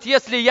спрашивать,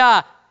 если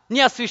я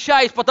не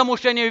освящаюсь, потому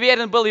что я не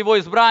уверен был в Его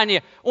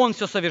избрании? Он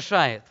все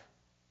совершает.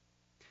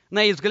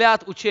 На их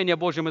взгляд, учение о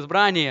Божьем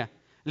избрании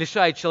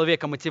лишает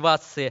человека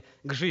мотивации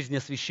к жизни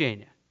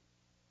освящения.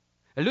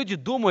 Люди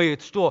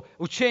думают, что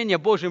учение о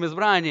Божьем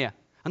избрании,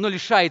 оно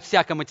лишает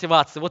всякой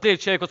мотивации. Вот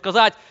если человеку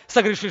сказать,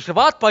 согрешишь и в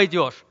ад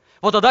пойдешь,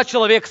 вот тогда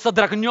человек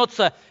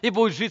содрогнется и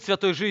будет жить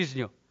святой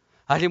жизнью.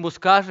 А ему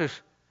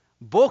скажешь,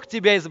 Бог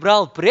тебя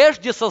избрал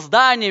прежде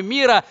создания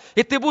мира,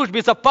 и ты будешь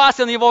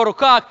безопасен в Его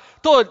руках,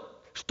 то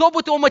что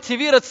будет его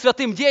мотивировать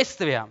святым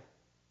действием?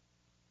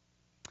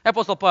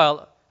 Апостол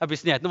Павел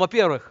объясняет.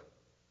 Во-первых,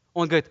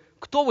 он говорит,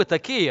 кто вы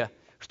такие,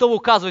 что вы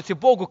указываете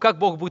Богу, как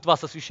Бог будет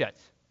вас освящать?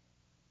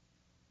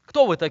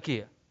 Кто вы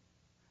такие?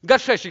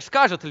 Горшечник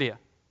скажет ли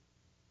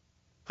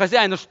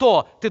хозяину,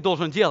 что ты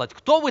должен делать?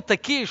 Кто вы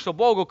такие, что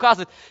Бог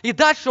указывает? И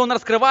дальше он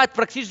раскрывает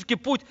практически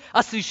путь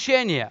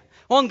освящения.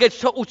 Он говорит,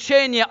 что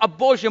учение о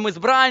Божьем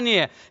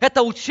избрании –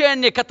 это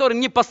учение, которое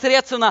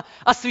непосредственно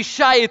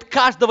освящает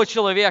каждого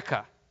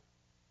человека.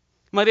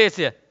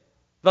 Смотрите,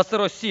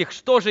 22 стих.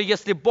 «Что же,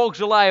 если Бог,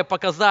 желая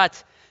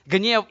показать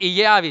гнев и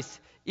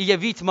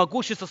явить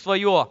могущество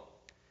свое,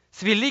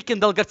 с великим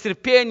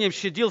долготерпением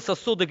щадил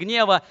сосуды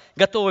гнева,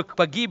 готовые к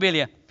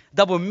погибели,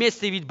 дабы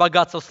вместе явить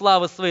богатство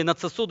славы своей над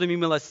сосудами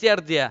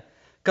милосердия,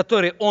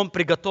 которые Он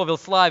приготовил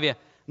славе,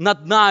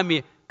 над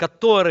нами,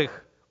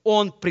 которых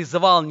Он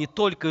призывал не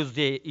только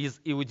из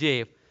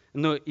иудеев,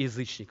 но и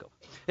язычников».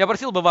 Я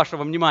просил бы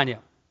вашего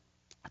внимания.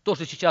 То,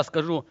 что сейчас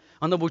скажу,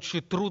 оно будет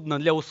чуть трудно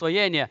для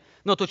усвоения,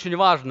 но это очень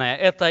важное.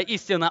 Эта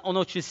истина, она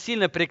очень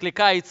сильно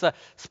перекликается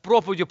с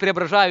проповедью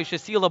 «Преображающая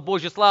сила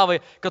Божьей славы»,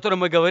 о которой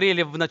мы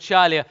говорили в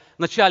начале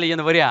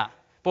января.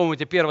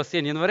 Помните,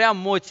 1 января,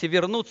 можете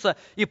вернуться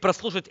и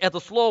прослушать это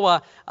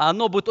слово.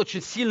 Оно будет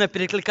очень сильно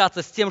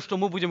перекликаться с тем, что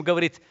мы будем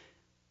говорить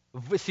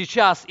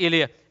сейчас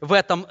или в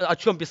этом, о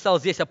чем писал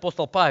здесь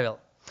апостол Павел.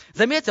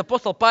 Заметьте,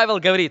 апостол Павел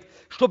говорит,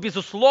 что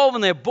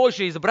безусловное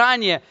Божье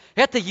избрание –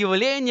 это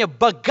явление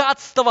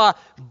богатства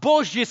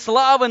Божьей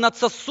славы над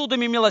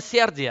сосудами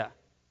милосердия.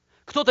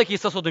 Кто такие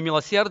сосуды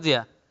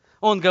милосердия?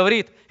 Он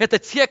говорит, это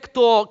те,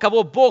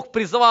 кого Бог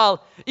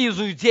призвал из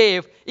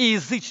иудеев и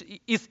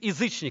из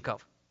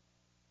язычников.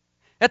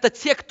 Это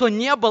те, кто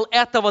не был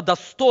этого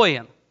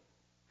достоин.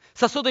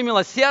 Сосуды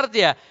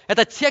милосердия –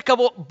 это те,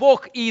 кого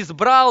Бог и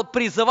избрал,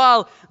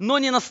 призывал, но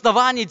не на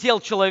основании дел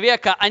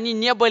человека. Они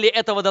не были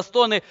этого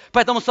достойны.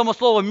 Поэтому само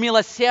слово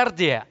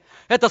 «милосердие»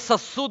 – это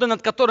сосуды,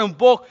 над которым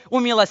Бог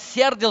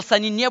умилосердился.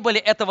 Они не были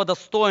этого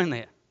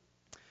достойны.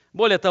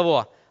 Более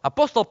того,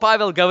 апостол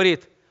Павел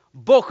говорит,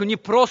 Бог не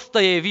просто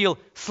явил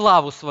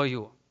славу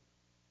свою.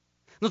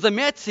 Но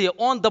заметьте,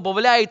 он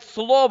добавляет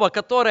слово,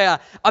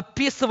 которое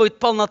описывает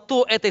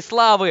полноту этой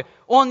славы.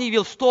 Он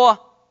явил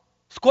что?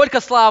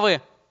 Сколько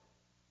славы?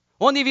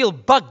 Он явил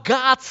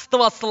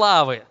богатство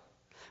славы.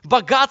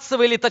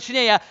 Богатство, или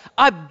точнее,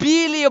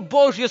 обилие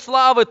Божьей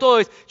славы. То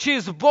есть,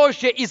 через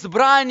Божье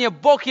избрание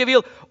Бог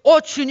явил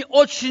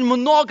очень-очень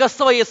много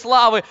своей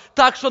славы,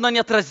 так что она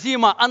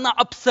неотразима, она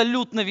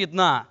абсолютно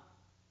видна.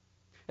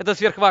 Это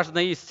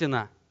сверхважная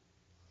истина.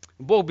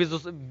 Бог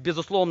в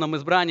безусловном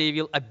избрании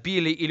явил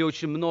обилие или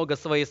очень много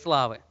своей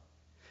славы.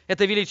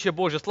 Это величие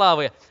Божьей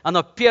славы,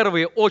 оно в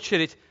первую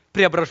очередь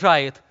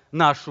преображает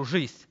нашу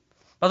жизнь.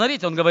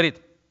 Посмотрите, он говорит,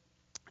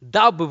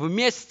 дабы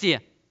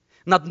вместе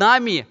над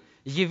нами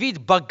явить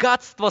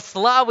богатство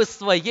славы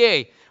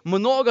своей,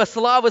 много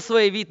славы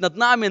своей явить над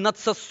нами, над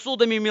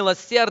сосудами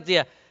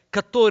милосердия,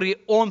 которые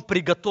Он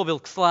приготовил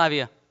к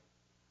славе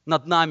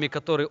над нами,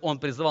 которые Он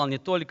призвал не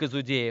только из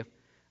иудеев,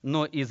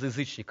 но и из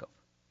язычников.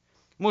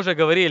 Мы уже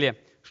говорили,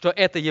 что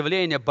это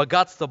явление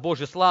богатства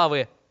Божьей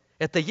славы,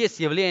 это есть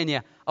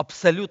явление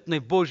абсолютной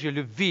Божьей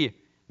любви,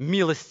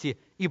 милости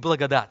и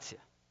благодати.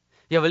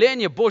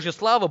 Явление Божьей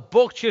славы,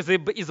 Бог через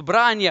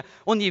избрание,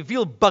 Он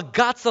явил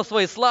богатство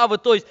своей славы,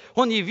 то есть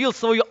Он явил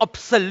свою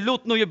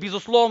абсолютную,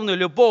 безусловную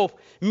любовь,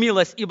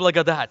 милость и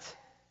благодать.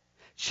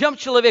 Чем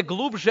человек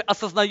глубже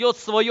осознает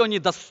свое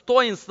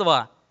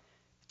недостоинство,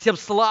 тем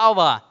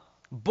слава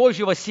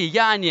Божьего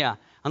сияния,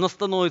 оно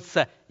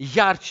становится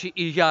ярче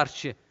и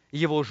ярче в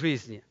его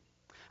жизни.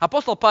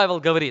 Апостол Павел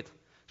говорит,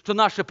 что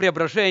наше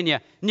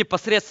преображение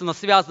непосредственно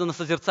связано с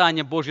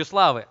созерцанием Божьей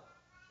славы.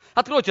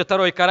 Откройте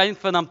 2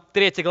 Коринфянам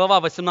 3 глава,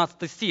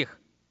 18 стих.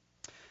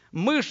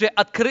 Мы же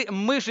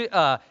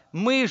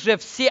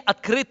все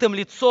открытым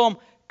лицом,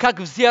 как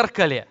в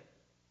зеркале,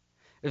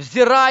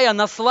 взирая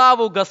на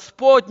славу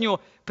Господню,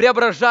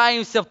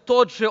 преображаемся в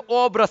тот же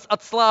образ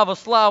от славы в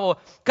славу,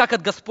 как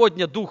от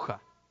Господня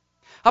Духа.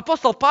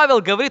 Апостол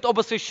Павел говорит об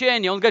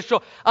освящении. Он говорит,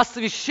 что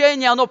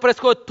освящение, оно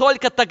происходит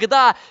только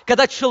тогда,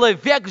 когда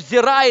человек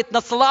взирает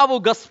на славу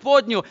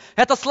Господню.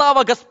 Эта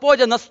слава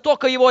Господня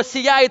настолько его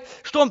осияет,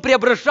 что он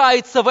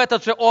преображается в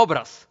этот же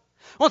образ.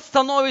 Он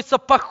становится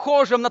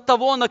похожим на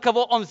того, на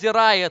кого он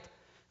взирает.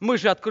 Мы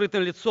же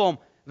открытым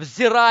лицом,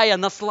 взирая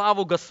на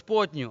славу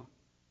Господню.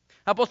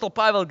 Апостол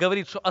Павел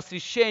говорит, что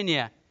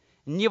освящение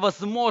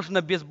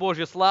невозможно без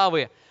Божьей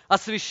славы.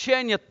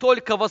 Освящение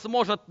только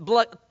возможно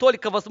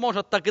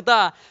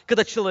тогда,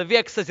 когда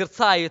человек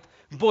созерцает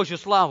Божью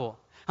славу.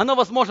 Оно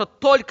возможно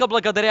только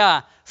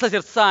благодаря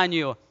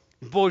созерцанию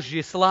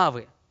Божьей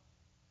славы.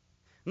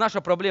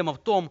 Наша проблема в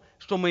том,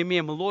 что мы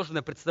имеем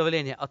ложное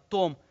представление о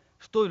том,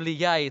 что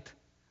влияет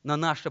на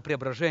наше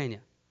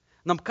преображение.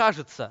 Нам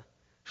кажется,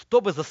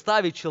 чтобы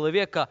заставить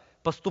человека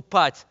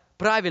поступать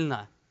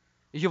правильно,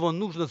 его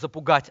нужно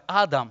запугать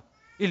адом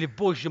или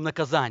Божьим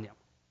наказанием.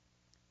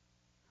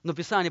 Но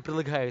Писание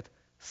предлагает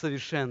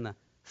совершенно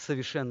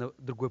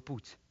другой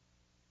путь.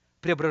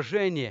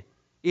 Преображение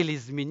или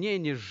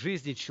изменение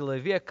жизни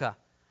человека,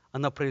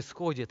 оно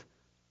происходит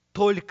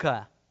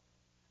только,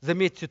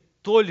 заметьте,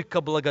 только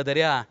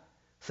благодаря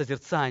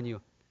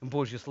созерцанию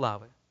Божьей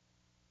славы.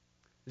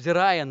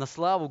 Взирая на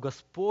славу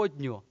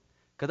Господню,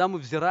 когда мы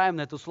взираем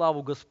на эту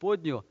славу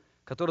Господню,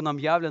 которая нам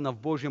явлена в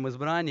Божьем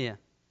избрании,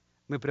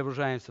 мы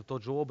преображаемся в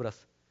тот же образ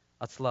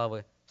от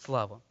славы в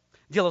славу.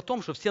 Дело в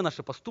том, что все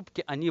наши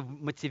поступки, они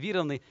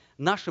мотивированы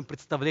нашим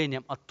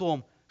представлением о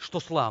том, что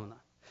славно.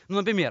 Ну,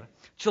 например,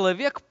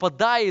 человек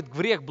впадает в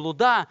грех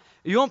блуда,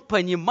 и он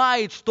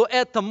понимает, что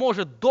это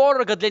может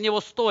дорого для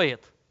него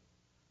стоить.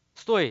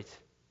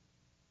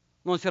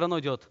 Но он все равно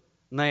идет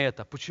на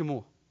это.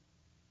 Почему?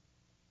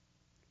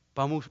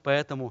 Потому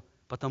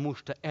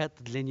что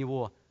это для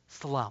него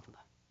славно.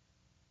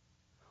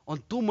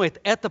 Он думает,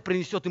 это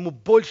принесет ему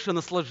больше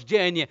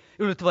наслаждения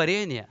и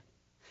удовлетворения.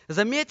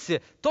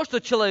 Заметьте, то, что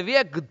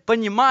человек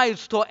понимает,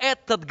 что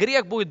этот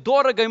грех будет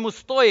дорого ему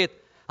стоит,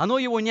 оно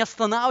его не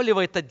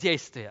останавливает от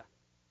действия.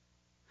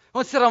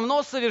 Он все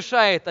равно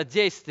совершает от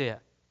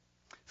действия.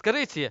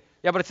 Скажите,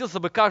 я обратился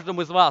бы к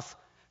каждому из вас,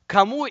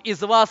 кому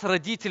из вас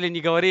родители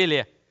не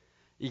говорили: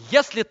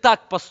 если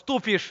так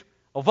поступишь,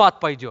 в ад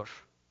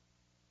пойдешь?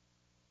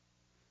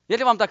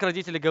 Если вам так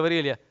родители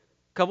говорили,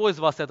 кого из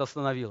вас это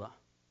остановило?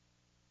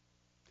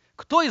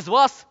 Кто из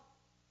вас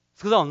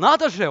сказал: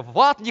 надо же, в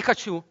ад не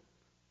хочу,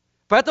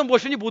 поэтому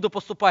больше не буду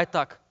поступать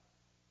так?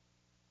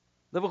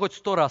 Да вы хоть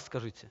 100 раз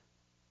скажите.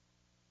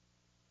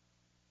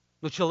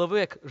 Но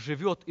человек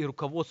живет и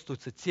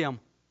руководствуется тем,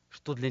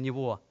 что для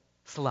него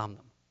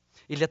славным.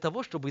 И для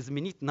того, чтобы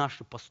изменить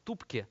наши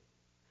поступки,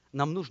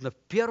 нам нужно в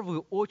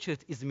первую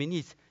очередь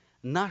изменить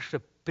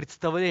наше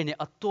представление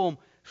о том,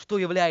 что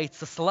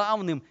является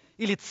славным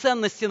или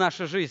ценностью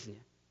нашей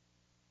жизни.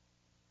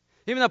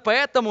 Именно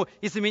поэтому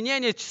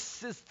изменение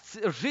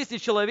жизни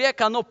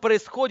человека, оно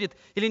происходит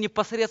или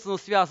непосредственно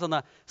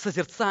связано с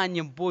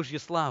созерцанием Божьей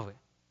славы.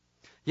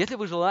 Если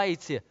вы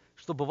желаете,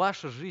 чтобы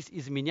ваша жизнь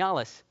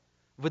изменялась,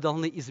 вы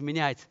должны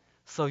изменять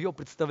свое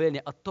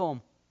представление о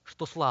том,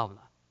 что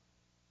славно.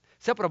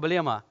 Вся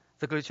проблема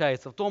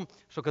заключается в том,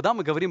 что когда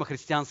мы говорим о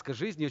христианской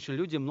жизни,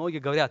 очень многие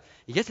говорят: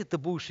 если ты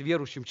будешь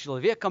верующим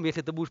человеком,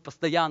 если ты будешь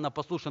постоянно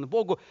послушен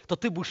Богу, то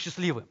ты будешь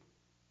счастливым.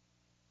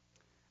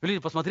 Люди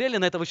посмотрели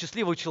на этого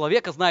счастливого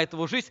человека, знают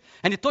его жизнь,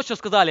 они точно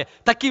сказали: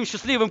 таким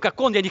счастливым, как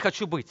он, я не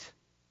хочу быть.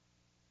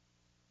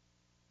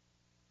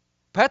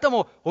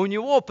 Поэтому у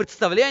него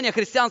представление о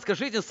христианской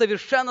жизни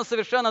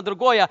совершенно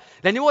другое.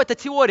 Для него эта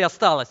теория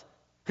осталась.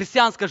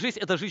 Христианская жизнь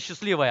 – это жизнь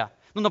счастливая.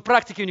 Но на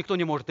практике ее никто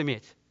не может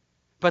иметь.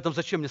 Поэтому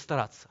зачем мне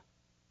стараться?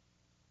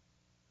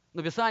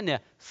 Но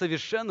Писание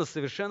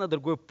совершенно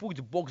другой путь.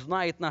 Бог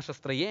знает наше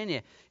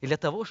строение. И для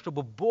того,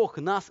 чтобы Бог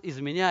нас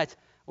изменять,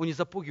 Он не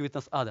запугивает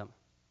нас адом.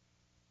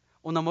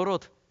 Он,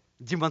 наоборот,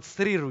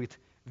 демонстрирует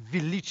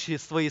величие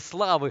своей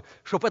славы,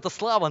 чтобы эта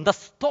слава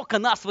настолько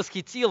нас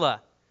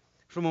восхитила,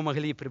 что мы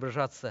могли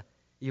преображаться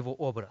в Его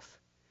образ.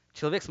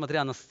 Человек,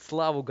 смотря на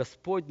славу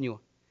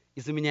Господню,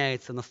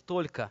 изменяется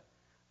настолько,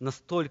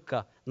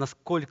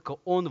 насколько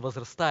он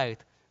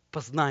возрастает в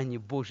познании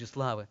Божьей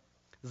славы.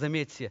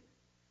 Заметьте,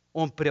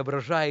 он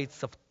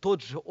преображается в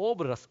тот же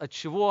образ, от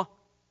чего?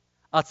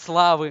 От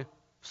славы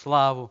в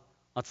славу,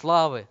 от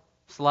славы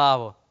в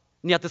славу.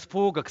 Не от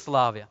испуга к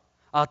славе,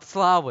 а от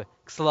славы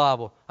к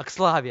славу, а к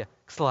славе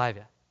к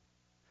славе.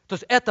 То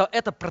есть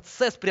это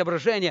процесс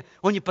преображения,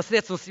 он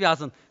непосредственно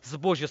связан с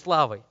Божьей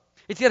славой.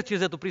 И теперь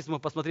через эту призму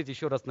посмотрите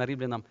еще раз на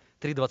Римлянам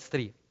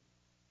 3:23.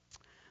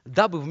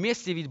 «Дабы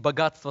вместе видеть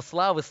богатство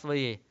славы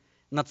своей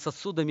над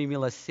сосудами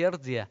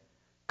милосердия,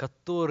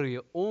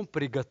 которые Он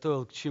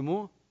приготовил к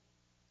чему?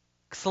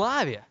 К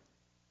славе».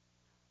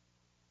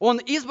 Он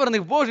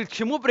избранных Божьих к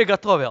чему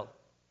приготовил?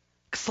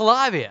 К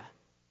славе.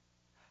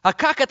 А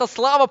как эта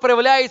слава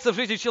проявляется в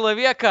жизни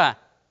человека?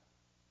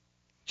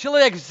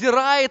 Человек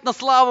взирает на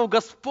славу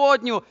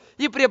Господню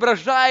и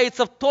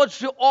преображается в тот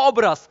же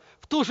образ,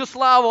 в ту же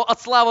славу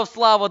в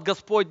славу от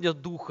Господня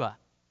Духа.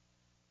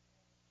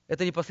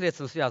 Это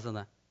непосредственно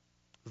связано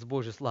с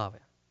Божьей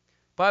славой.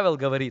 Павел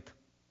говорит,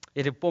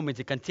 или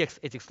помните контекст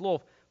этих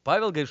слов,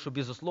 Павел говорит, что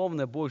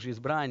безусловное Божье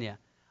избрание,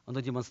 оно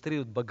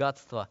демонстрирует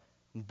богатство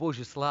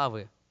Божьей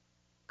славы,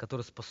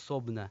 которое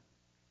способно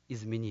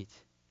изменить.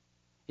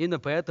 Именно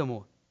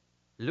поэтому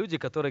люди,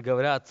 которые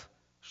говорят,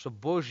 что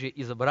Божье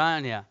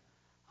избрание,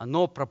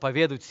 оно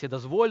проповедует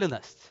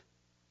вседозволенность,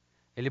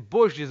 или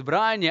Божье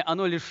избрание,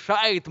 оно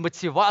лишает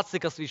мотивации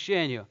к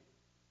освящению.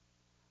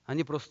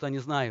 Они просто не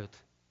знают,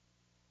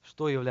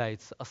 что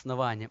является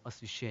основанием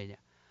освящения.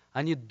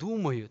 Они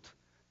думают,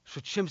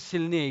 что чем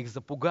сильнее их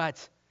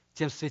запугать,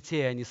 тем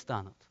святее они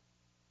станут.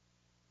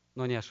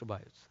 Но они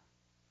ошибаются.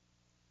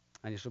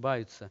 Они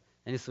ошибаются,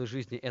 они в своей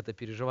жизни это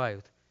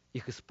переживают.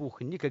 Их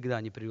испуг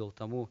никогда не привел к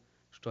тому,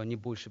 что они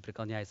больше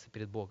преклоняются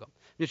перед Богом.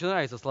 Мне очень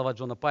нравятся слова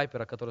Джона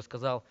Пайпера, который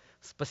сказал: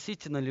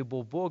 «Спасительная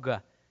любовь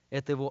Бога –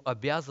 это Его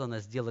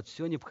обязанность сделать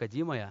все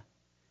необходимое,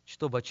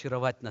 чтобы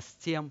очаровать нас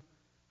тем,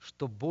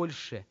 что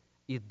больше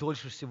и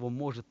дольше всего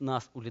может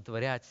нас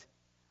удовлетворять,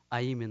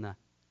 а именно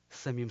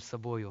самим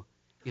собою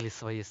или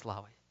своей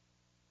славой».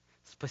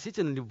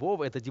 Спасительная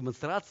любовь – это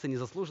демонстрация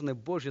незаслуженной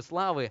Божьей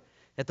славы,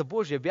 это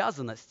Божья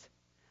обязанность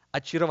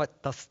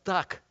очаровать нас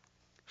так,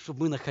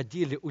 чтобы мы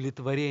находили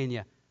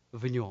удовлетворение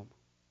в Нем.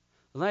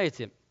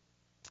 Знаете,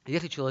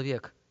 если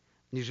человек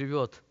не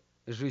живет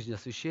жизнью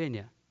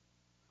освящения,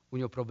 у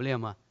него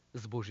проблема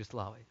с Божьей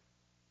славой.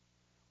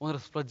 Он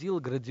расплодил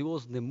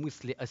грандиозные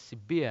мысли о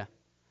себе,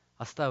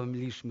 оставив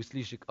лишь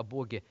мыслишек о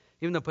Боге.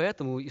 Именно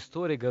поэтому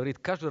история говорит,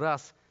 каждый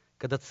раз,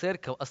 когда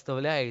церковь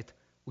оставляет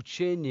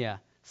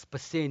учение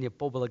спасения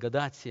по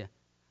благодати,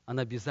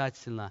 она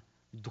обязательно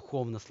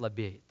духовно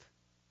слабеет.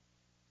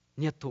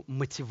 Нету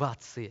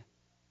мотивации.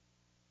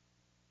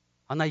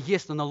 Она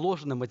есть, но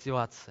наложена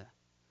мотивация.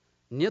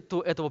 Нету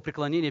этого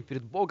преклонения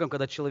перед Богом,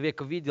 когда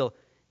человек видел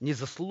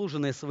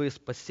незаслуженное свое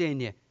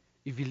спасение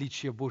и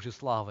величие Божьей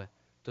славы,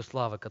 той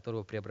славы,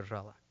 которую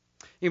преображала.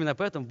 Именно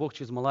поэтому Бог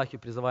через Малахию,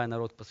 призывая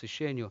народ к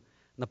посвящению,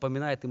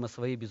 напоминает им о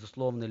своей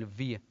безусловной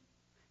любви.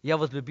 «Я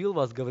возлюбил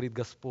вас, говорит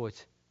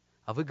Господь».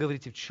 А вы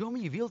говорите, в чем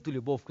явил ты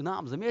любовь к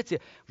нам?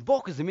 Заметьте,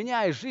 Бог,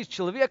 заменяя жизнь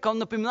человека, Он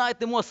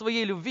напоминает ему о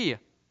своей любви.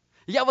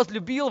 «Я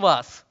возлюбил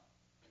вас».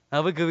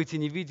 А вы говорите,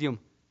 не видим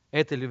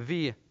этой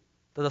любви.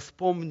 Тогда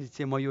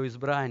вспомните мое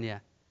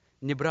избрание.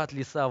 Не брат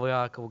ли Исава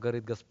Иакова,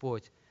 говорит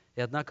Господь.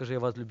 И однако же я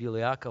возлюбил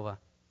Иакова,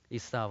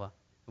 Исава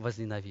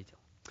возненавидел.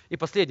 И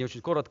последнее,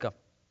 очень коротко.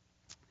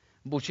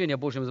 Учение о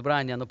Божьем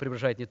избрании, оно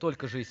преображает не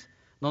только жизнь,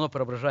 но оно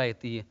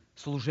преображает и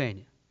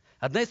служение.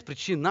 Одна из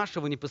причин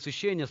нашего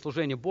непосвящения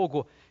служения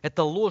Богу –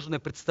 это ложное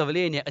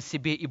представление о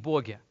себе и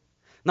Боге.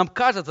 Нам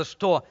кажется,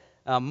 что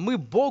мы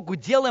Богу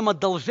делаем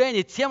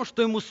одолжение тем,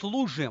 что Ему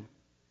служим,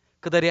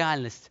 когда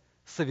реальность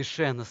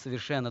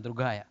совершенно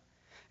другая.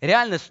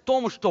 Реальность в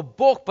том, что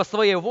Бог по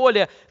своей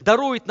воле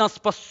дарует нам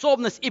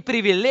способность и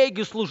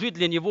привилегию служить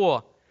для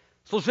Него.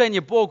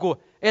 Служение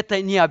Богу –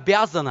 это не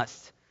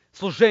обязанность.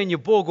 Служение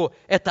Богу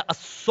 – это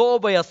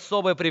особая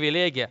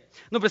привилегия.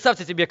 Ну,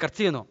 представьте себе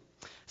картину.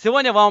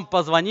 Сегодня вам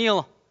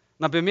позвонил,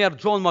 например,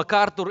 Джон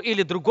МакАртур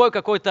или другой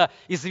какой-то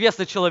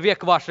известный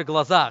человек в ваших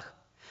глазах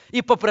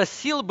и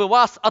попросил бы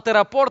вас от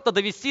аэропорта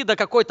довезти до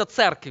какой-то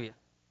церкви.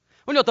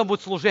 У него там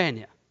будет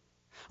служение.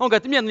 Он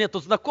говорит, мне нет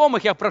тут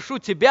знакомых, я прошу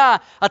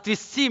тебя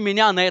отвезти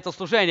меня на это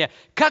служение.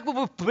 Как бы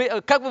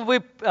вы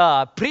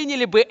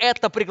приняли бы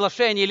это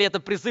приглашение или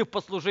этот призыв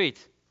послужить?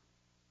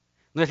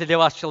 Но если для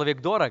вас человек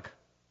дорог,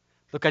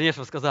 то,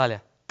 конечно, вы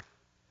сказали,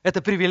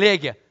 это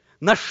привилегия.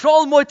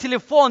 Нашел мой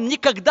телефон,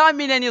 никогда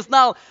меня не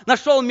знал,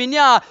 нашел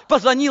меня,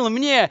 позвонил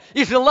мне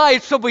и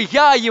желает, чтобы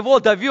я его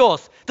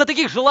довез. Да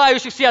таких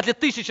желающих в Сиэтле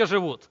 1000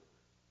 живут.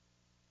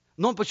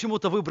 Но он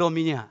почему-то выбрал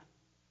меня.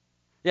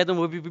 Я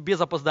думаю, вы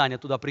без опоздания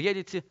туда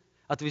приедете,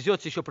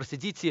 отвезете, еще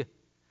просидите,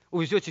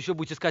 увезете, еще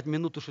будете искать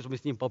минуту, чтобы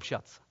с ним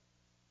пообщаться.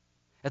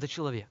 Это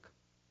человек.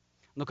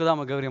 Но когда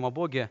мы говорим о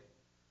Боге,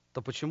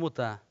 то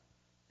почему-то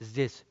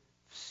здесь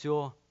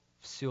все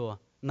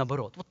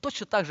наоборот. Вот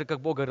точно так же, как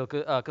Бог говорил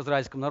к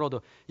израильскому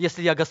народу,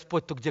 если я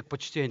Господь, то где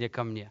почтение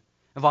ко мне?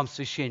 Вам,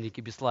 священники,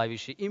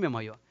 бесславящие имя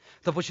мое.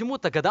 То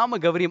почему-то, когда мы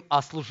говорим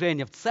о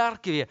служении в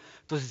церкви,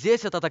 то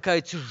здесь это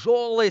такая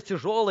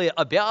тяжелая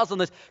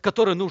обязанность,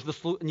 которую нужно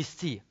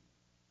нести.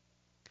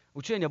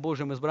 Учение о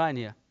Божьем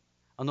избрании,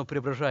 оно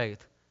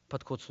преображает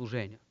подход к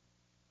служению.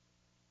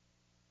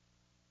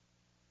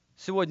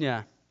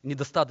 Сегодня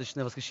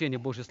недостаточное восхищение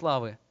Божьей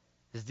славы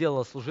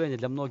сделало служение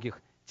для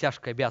многих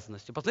тяжкой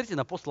обязанностью. Посмотрите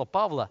на апостола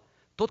Павла,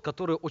 тот,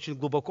 который очень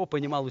глубоко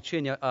понимал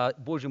учение о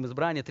Божьем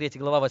избрании, 3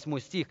 глава, 8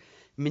 стих.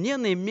 «Мне,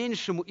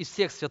 наименьшему из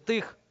всех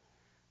святых,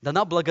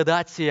 дана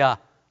благодатия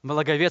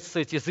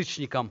благовествовать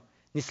язычникам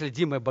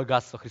неследимое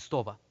богатство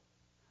Христова,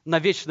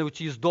 навечно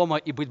уйти из дома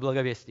и быть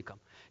благовестником».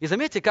 И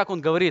заметьте, как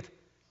он говорит,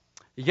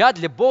 «Я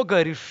для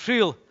Бога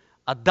решил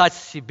отдать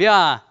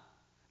себя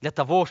для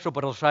того, чтобы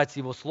продолжать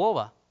Его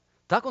Слово».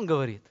 Так он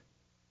говорит.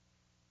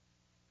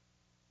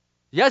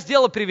 Я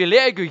сделал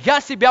привилегию,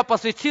 я себя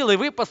посвятил, и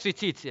вы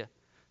посвятите.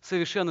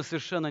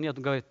 Совершенно нет.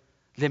 Он говорит,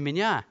 для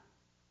меня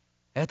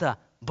это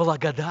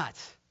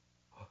благодать.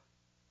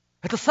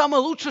 Это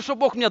самое лучшее, что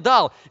Бог мне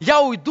дал.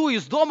 Я уйду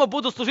из дома,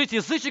 буду служить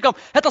язычникам.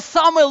 Это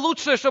самое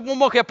лучшее, что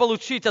мог я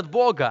получить от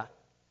Бога.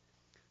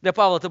 Для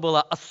Павла это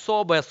была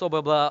особая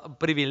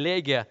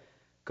привилегия,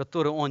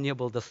 которой он не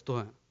был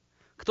достоин.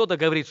 Кто-то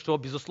говорит, что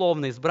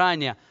безусловное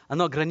избрание,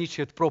 оно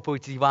ограничивает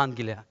проповедь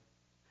Евангелия.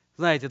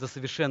 Знаете, это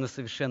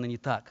совершенно не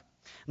так.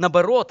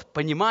 Наоборот,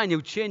 понимание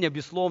учения о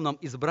безусловном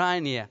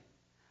избрании,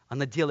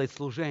 оно делает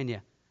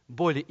служение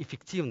более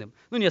эффективным.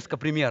 Несколько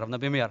примеров.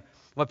 Например,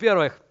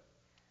 Во-первых,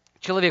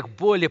 человек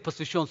более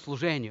посвящен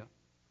служению.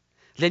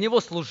 Для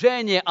него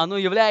служение, оно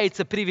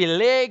является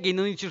привилегией,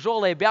 но не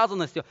тяжелой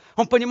обязанностью.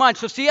 Он понимает,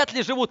 что в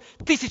Сиэтле живут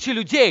тысячи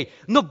людей,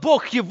 но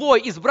Бог его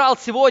избрал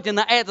сегодня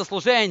на это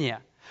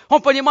служение.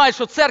 Он понимает,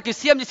 что в церкви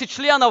 70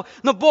 членов,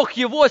 но Бог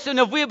его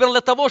сегодня выбрал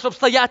для того, чтобы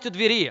стоять у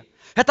двери.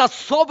 Это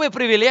особая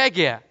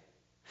привилегия.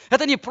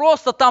 Это не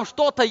просто там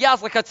что-то я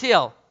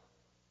захотел.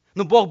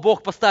 Но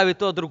Бог поставит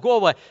то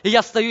другого, и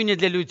я стою не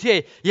для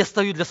людей, я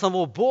стою для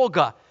самого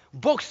Бога.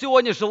 Бог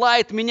сегодня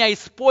желает меня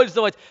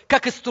использовать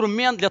как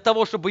инструмент для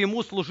того, чтобы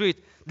Ему служить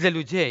для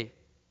людей.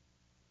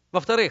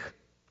 Во-вторых,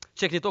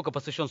 человек не только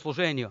посвящен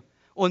служению,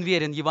 он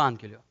верен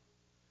Евангелию.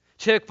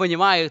 Человек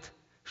понимает,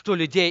 что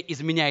людей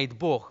изменяет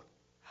Бог,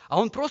 а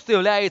он просто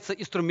является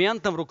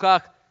инструментом в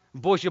руках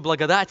Божьей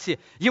благодати.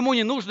 Ему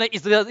не нужно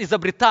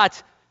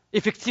изобретать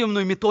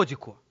эффективную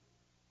методику.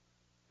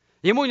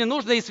 Ему не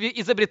нужно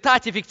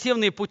изобретать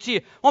эффективные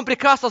пути. Он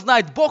прекрасно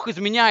знает, Бог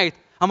изменяет,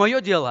 а мое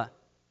дело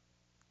 –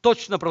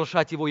 точно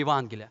провозглашать Его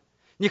Евангелие.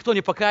 Никто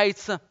не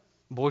покается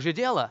 – Божье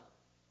дело.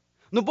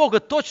 Но Бога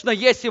точно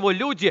есть Его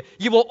люди,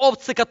 Его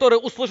овцы, которые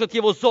услышат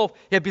Его зов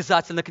и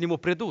обязательно к Нему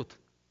придут.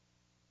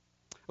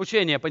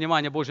 Учение,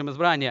 понимание Божьего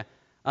избрания,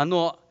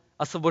 оно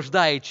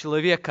освобождает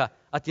человека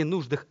от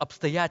ненужных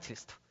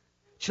обстоятельств.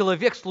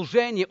 Человек в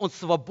служении, он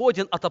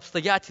свободен от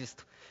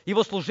обстоятельств.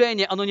 Его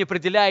служение, оно не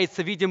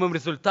определяется видимым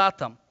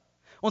результатом.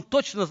 Он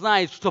точно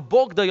знает, что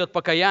Бог дает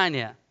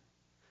покаяние,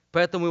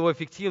 поэтому его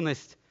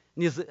эффективность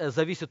не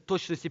зависит от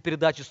точности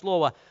передачи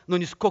слова, но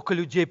не сколько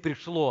людей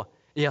пришло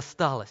и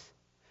осталось.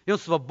 И он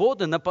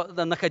свободен,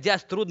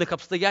 находясь в трудных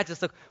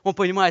обстоятельствах, он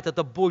понимает,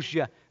 это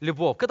Божья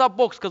любовь. Когда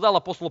Бог сказал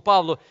апостолу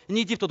Павлу,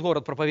 не иди в тот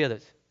город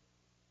проповедовать.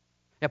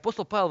 И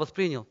апостол Павел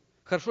воспринял,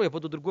 хорошо, я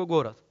пойду в другой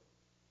город.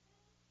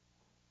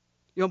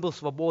 И он был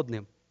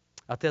свободным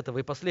от этого.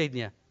 И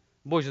последнее,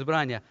 Божье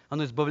избрание,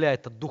 оно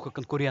избавляет от духа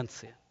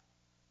конкуренции.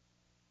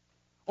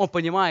 Он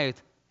понимает,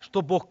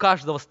 что Бог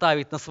каждого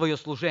ставит на свое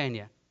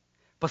служение,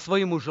 по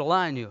своему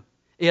желанию,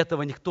 и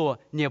этого никто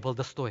не был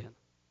достоин.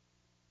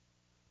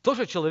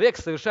 Тоже человек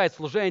совершает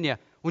служение,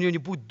 у него не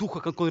будет духа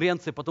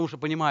конкуренции, потому что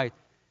понимает,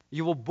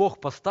 его Бог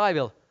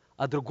поставил,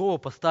 а другого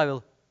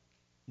поставил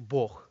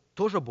Бог.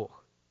 Тоже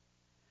Бог.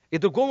 И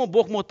другому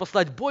Бог может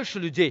послать больше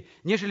людей,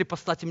 нежели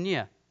послать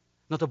мне.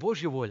 Но это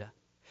Божья воля.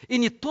 И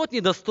ни тот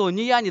недостоин,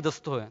 ни я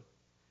недостоин.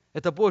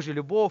 Это Божья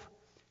любовь,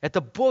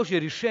 это Божье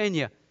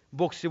решение.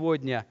 Бог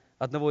сегодня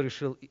одного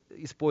решил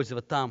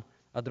использовать там,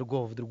 а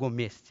другого в другом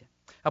месте.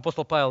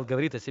 Апостол Павел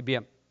говорит о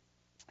себе,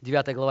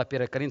 9 глава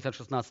 1 Коринфянам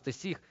 16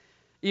 стих.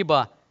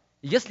 «Ибо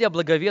если я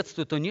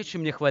благовествую, то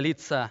нечем мне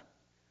хвалиться,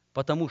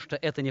 потому что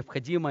это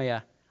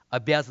необходимая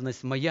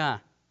обязанность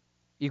моя,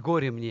 и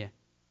горе мне,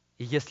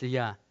 и если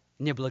я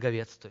не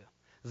благовествую».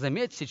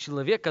 Заметьте,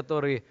 человек,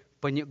 который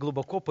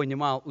глубоко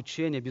понимал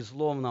учение о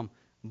безусловном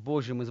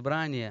Божьем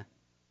избрании,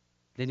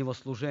 для него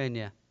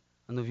служение,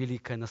 оно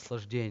великое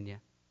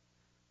наслаждение.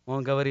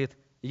 Он говорит,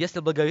 если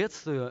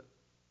благовествую,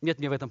 нет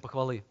мне в этом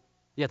похвалы,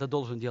 я это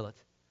должен делать.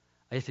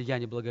 А если я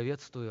не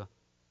благовествую,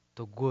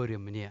 то горе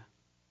мне.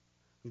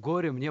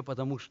 Горе мне,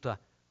 потому что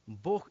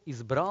Бог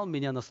избрал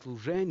меня на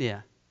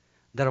служение,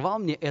 даровал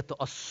мне эту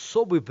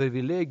особую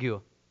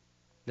привилегию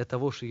для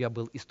того, чтобы я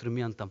был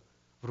инструментом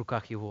в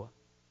руках Его.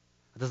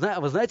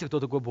 Вы знаете, кто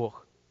такой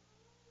Бог?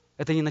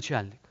 Это не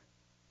начальник.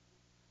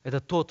 Это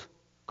тот,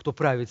 кто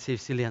правит всей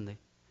вселенной.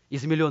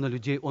 Из миллиона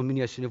людей Он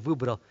меня сегодня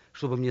выбрал,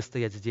 чтобы мне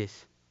стоять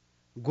здесь.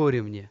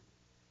 Горе мне,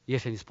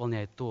 если не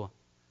исполняет то,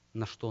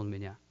 на что Он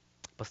меня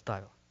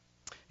поставил.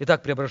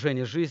 Итак,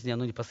 преображение жизни,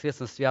 оно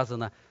непосредственно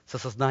связано с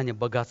осознанием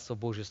богатства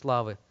Божьей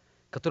славы,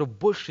 которое в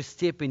большей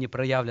степени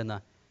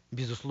проявлено в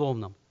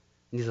безусловном,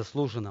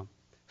 незаслуженном,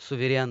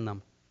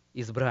 суверенном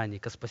избрании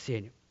ко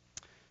спасению.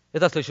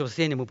 Итак, в следующее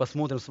воскресенье мы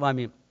посмотрим с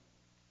вами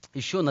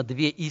еще на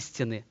две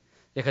истины.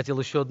 Я хотел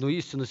еще одну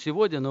истину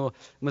сегодня, но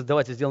мы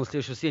давайте сделаем в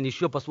следующее воскресенье,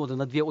 еще посмотрим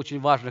на две очень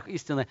важных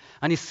истины.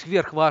 Они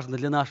сверхважны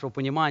для нашего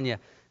понимания,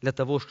 для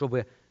того,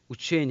 чтобы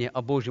учение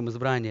о Божьем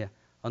избрании,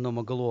 оно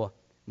могло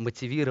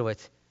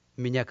мотивировать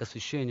меня к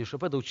освящению,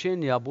 чтобы это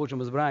учение о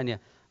Божьем избрании,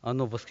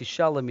 оно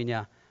восхищало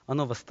меня,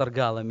 оно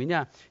восторгало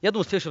меня. Я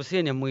думаю, в следующее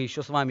воскресенье мы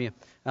еще с вами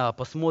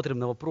посмотрим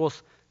на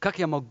вопрос, как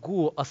я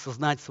могу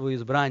осознать свое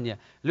избрание.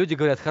 Люди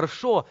говорят,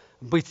 хорошо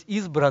быть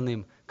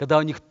избранным, когда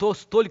у них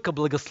столько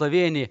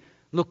благословений,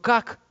 но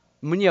как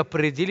мне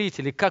определить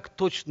или как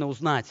точно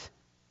узнать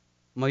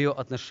мое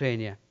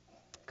отношение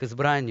к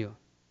избранию?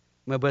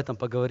 Мы об этом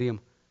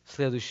поговорим в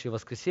следующее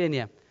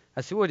воскресенье.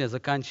 А сегодня,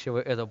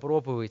 заканчивая эту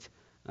проповедь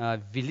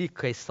в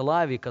великой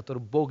славе,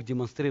 которую Бог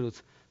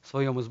демонстрирует в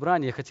своем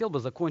избрании, я хотел бы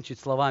закончить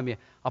словами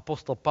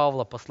апостола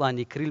Павла,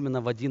 послания к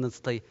Римлянам в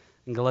 11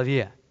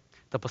 главе.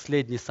 Это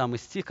последний самый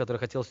стих, который я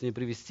хотел сегодня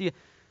привести.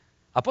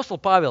 Апостол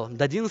Павел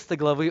до 11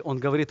 главы, он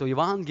говорит о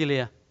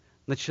Евангелии,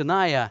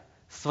 начиная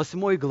с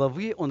 8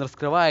 главы, он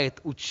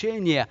раскрывает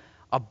учение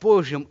о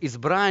Божьем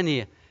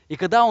избрании. И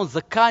когда он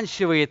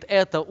заканчивает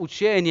это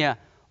учение,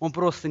 он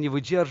просто не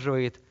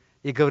выдерживает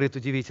и говорит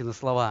удивительные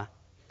слова.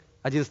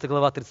 11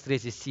 глава,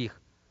 33 стих.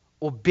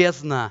 «О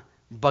бездна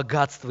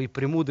богатства и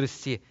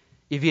премудрости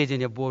и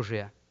ведения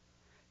Божия.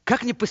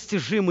 Как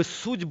непостижимы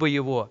судьбы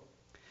Его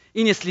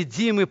и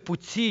неследимы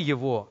пути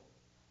Его.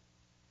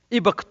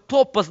 Ибо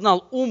кто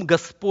познал ум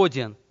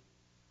Господен?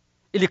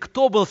 Или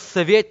кто был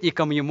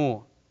советником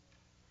Ему?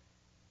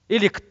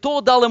 Или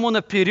кто дал Ему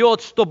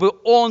наперед, чтобы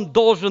Он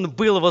должен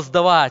был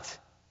воздавать?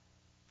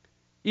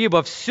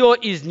 Ибо все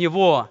из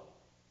Него,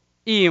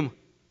 им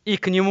и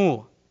к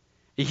Нему.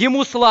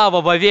 Ему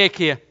слава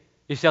вовеки,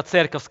 и вся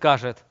церковь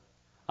скажет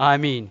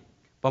аминь.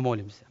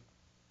 Помолимся.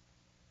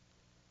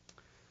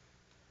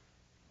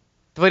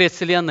 Творец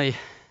вселенной,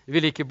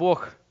 великий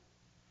Бог,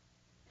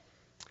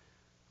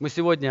 мы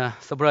сегодня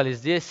собрались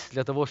здесь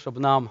для того,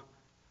 чтобы нам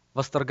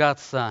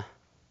восторгаться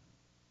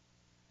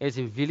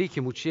этим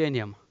великим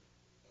учением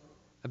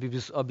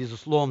о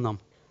безусловном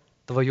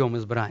Твоем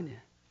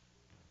избрании.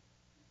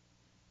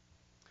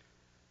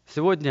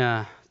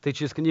 Сегодня Ты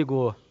через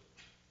книгу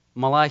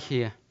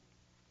Малахии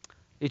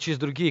и через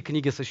другие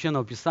книги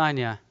Священного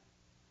Писания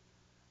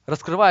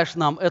раскрываешь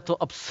нам эту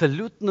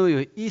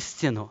абсолютную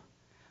истину,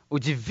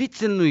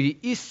 удивительную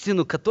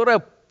истину,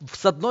 которая,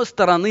 с одной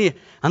стороны,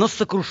 она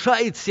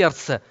сокрушает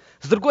сердце,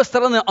 с другой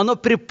стороны, она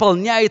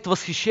переполняет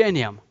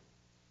восхищением.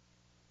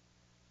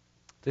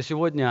 Ты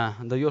сегодня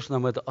даешь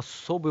нам эту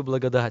особую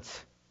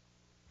благодать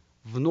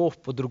вновь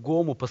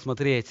по-другому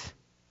посмотреть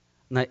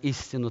на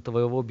истину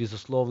Твоего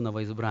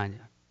безусловного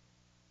избрания.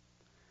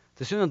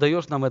 Ты сегодня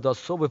даешь нам эту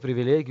особую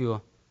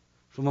привилегию,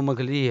 чтобы мы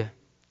могли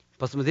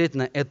посмотреть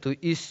на эту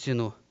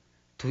истину,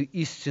 ту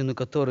истину,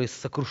 которая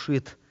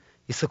сокрушит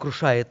и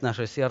сокрушает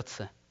наше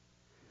сердце.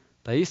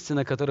 Та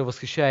истина, которая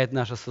восхищает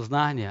наше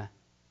сознание,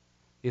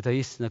 и та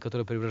истина,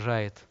 которая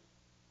преображает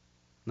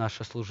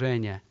наше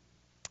служение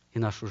и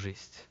нашу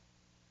жизнь.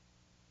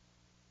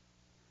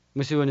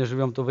 Мы сегодня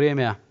живем в то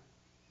время,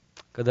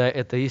 когда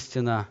эта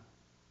истина,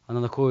 она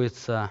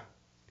находится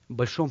в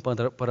большом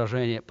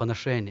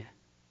поношении.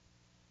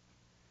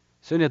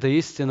 Сегодня эта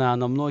истина,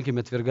 она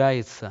многими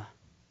отвергается.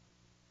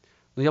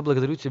 Но я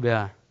благодарю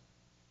Тебя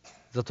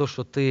за то,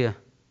 что Ты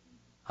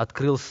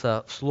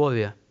открылся в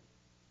Слове,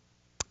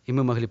 и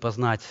мы могли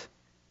познать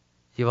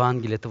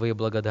Евангелие Твоей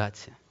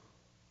благодати.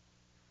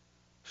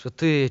 Что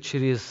Ты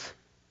через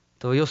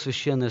Твое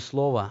священное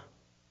Слово,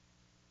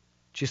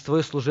 через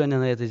Твое служение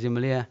на этой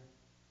земле,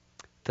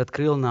 Ты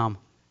открыл нам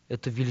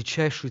эту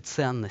величайшую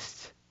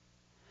ценность,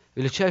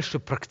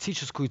 величайшую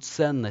практическую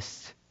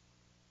ценность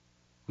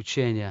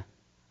учения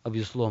о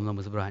безусловном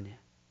избрании.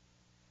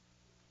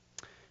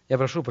 Я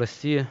прошу,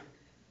 прости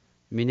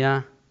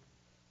меня,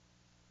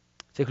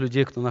 тех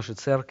людей, кто в нашей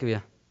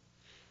церкви,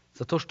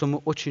 за то, что мы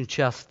очень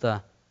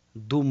часто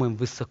думаем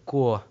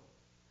высоко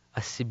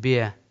о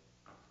себе,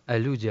 о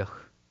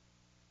людях.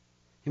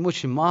 И мы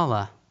очень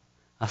мало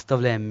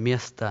оставляем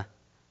места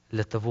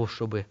для того,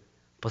 чтобы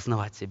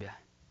познавать себя.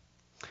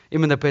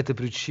 Именно по этой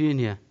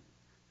причине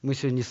мы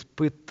сегодня не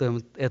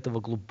испытываем этого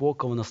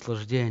глубокого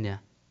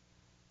наслаждения.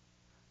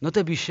 Но Ты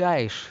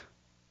обещаешь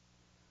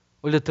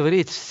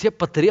удовлетворить все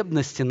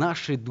потребности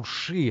нашей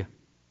души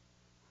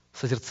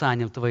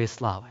созерцанием Твоей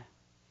славы.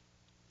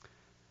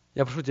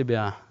 Я прошу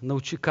Тебя,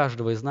 научи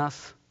каждого из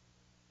нас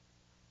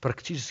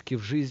практически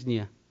в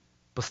жизни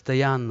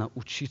постоянно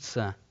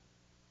учиться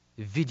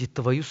видеть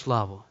Твою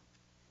славу,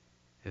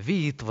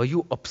 видеть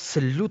Твою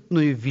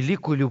абсолютную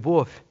великую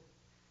любовь,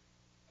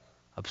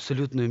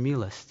 абсолютную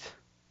милость,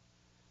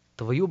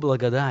 Твою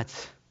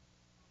благодать,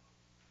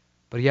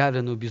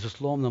 проявленную в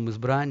безусловном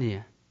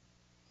избрании.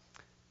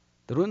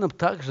 Даруй нам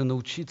также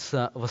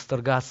научиться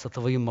восторгаться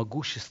Твоим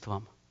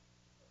могуществом,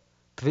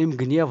 Твоим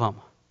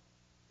гневом,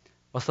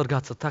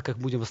 восторгаться так, как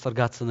будем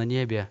восторгаться на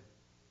небе,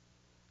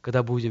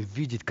 когда будем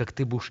видеть, как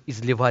Ты будешь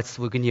изливать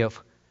свой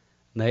гнев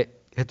на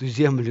эту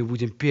землю, и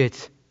будем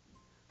петь: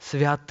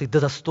 «Свят Ты,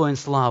 да достоин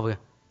славы»,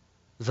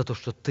 за то,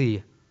 что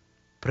Ты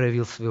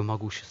проявил свое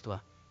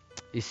могущество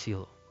и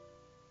силу.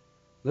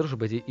 Дай,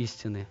 чтобы эти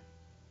истины,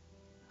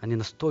 они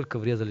настолько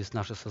врезались в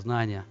наше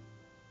сознание,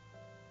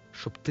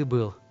 чтобы Ты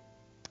был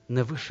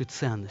наивысшей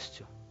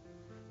ценностью.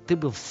 Ты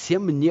был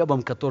всем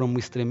небом, к которому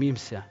мы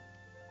стремимся.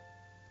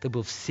 Ты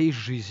был всей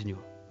жизнью,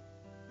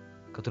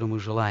 которую мы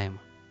желаем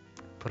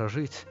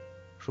прожить,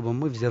 чтобы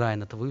мы, взирая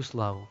на Твою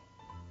славу,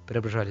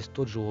 преображались в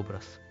тот же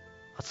образ,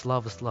 от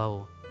славы в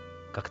славу,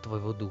 как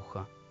Твоего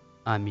Духа.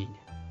 Аминь.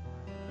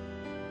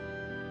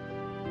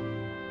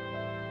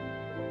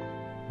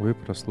 Вы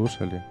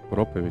прослушали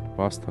проповедь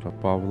пастора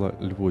Павла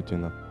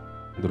Львутина.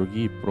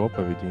 Другие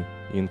проповеди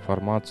и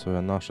информацию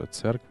о нашей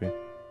церкви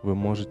вы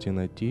можете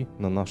найти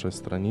на нашей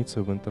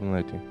странице в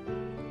интернете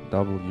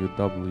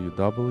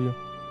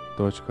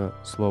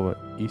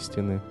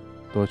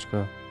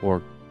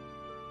www.slovoistины.org.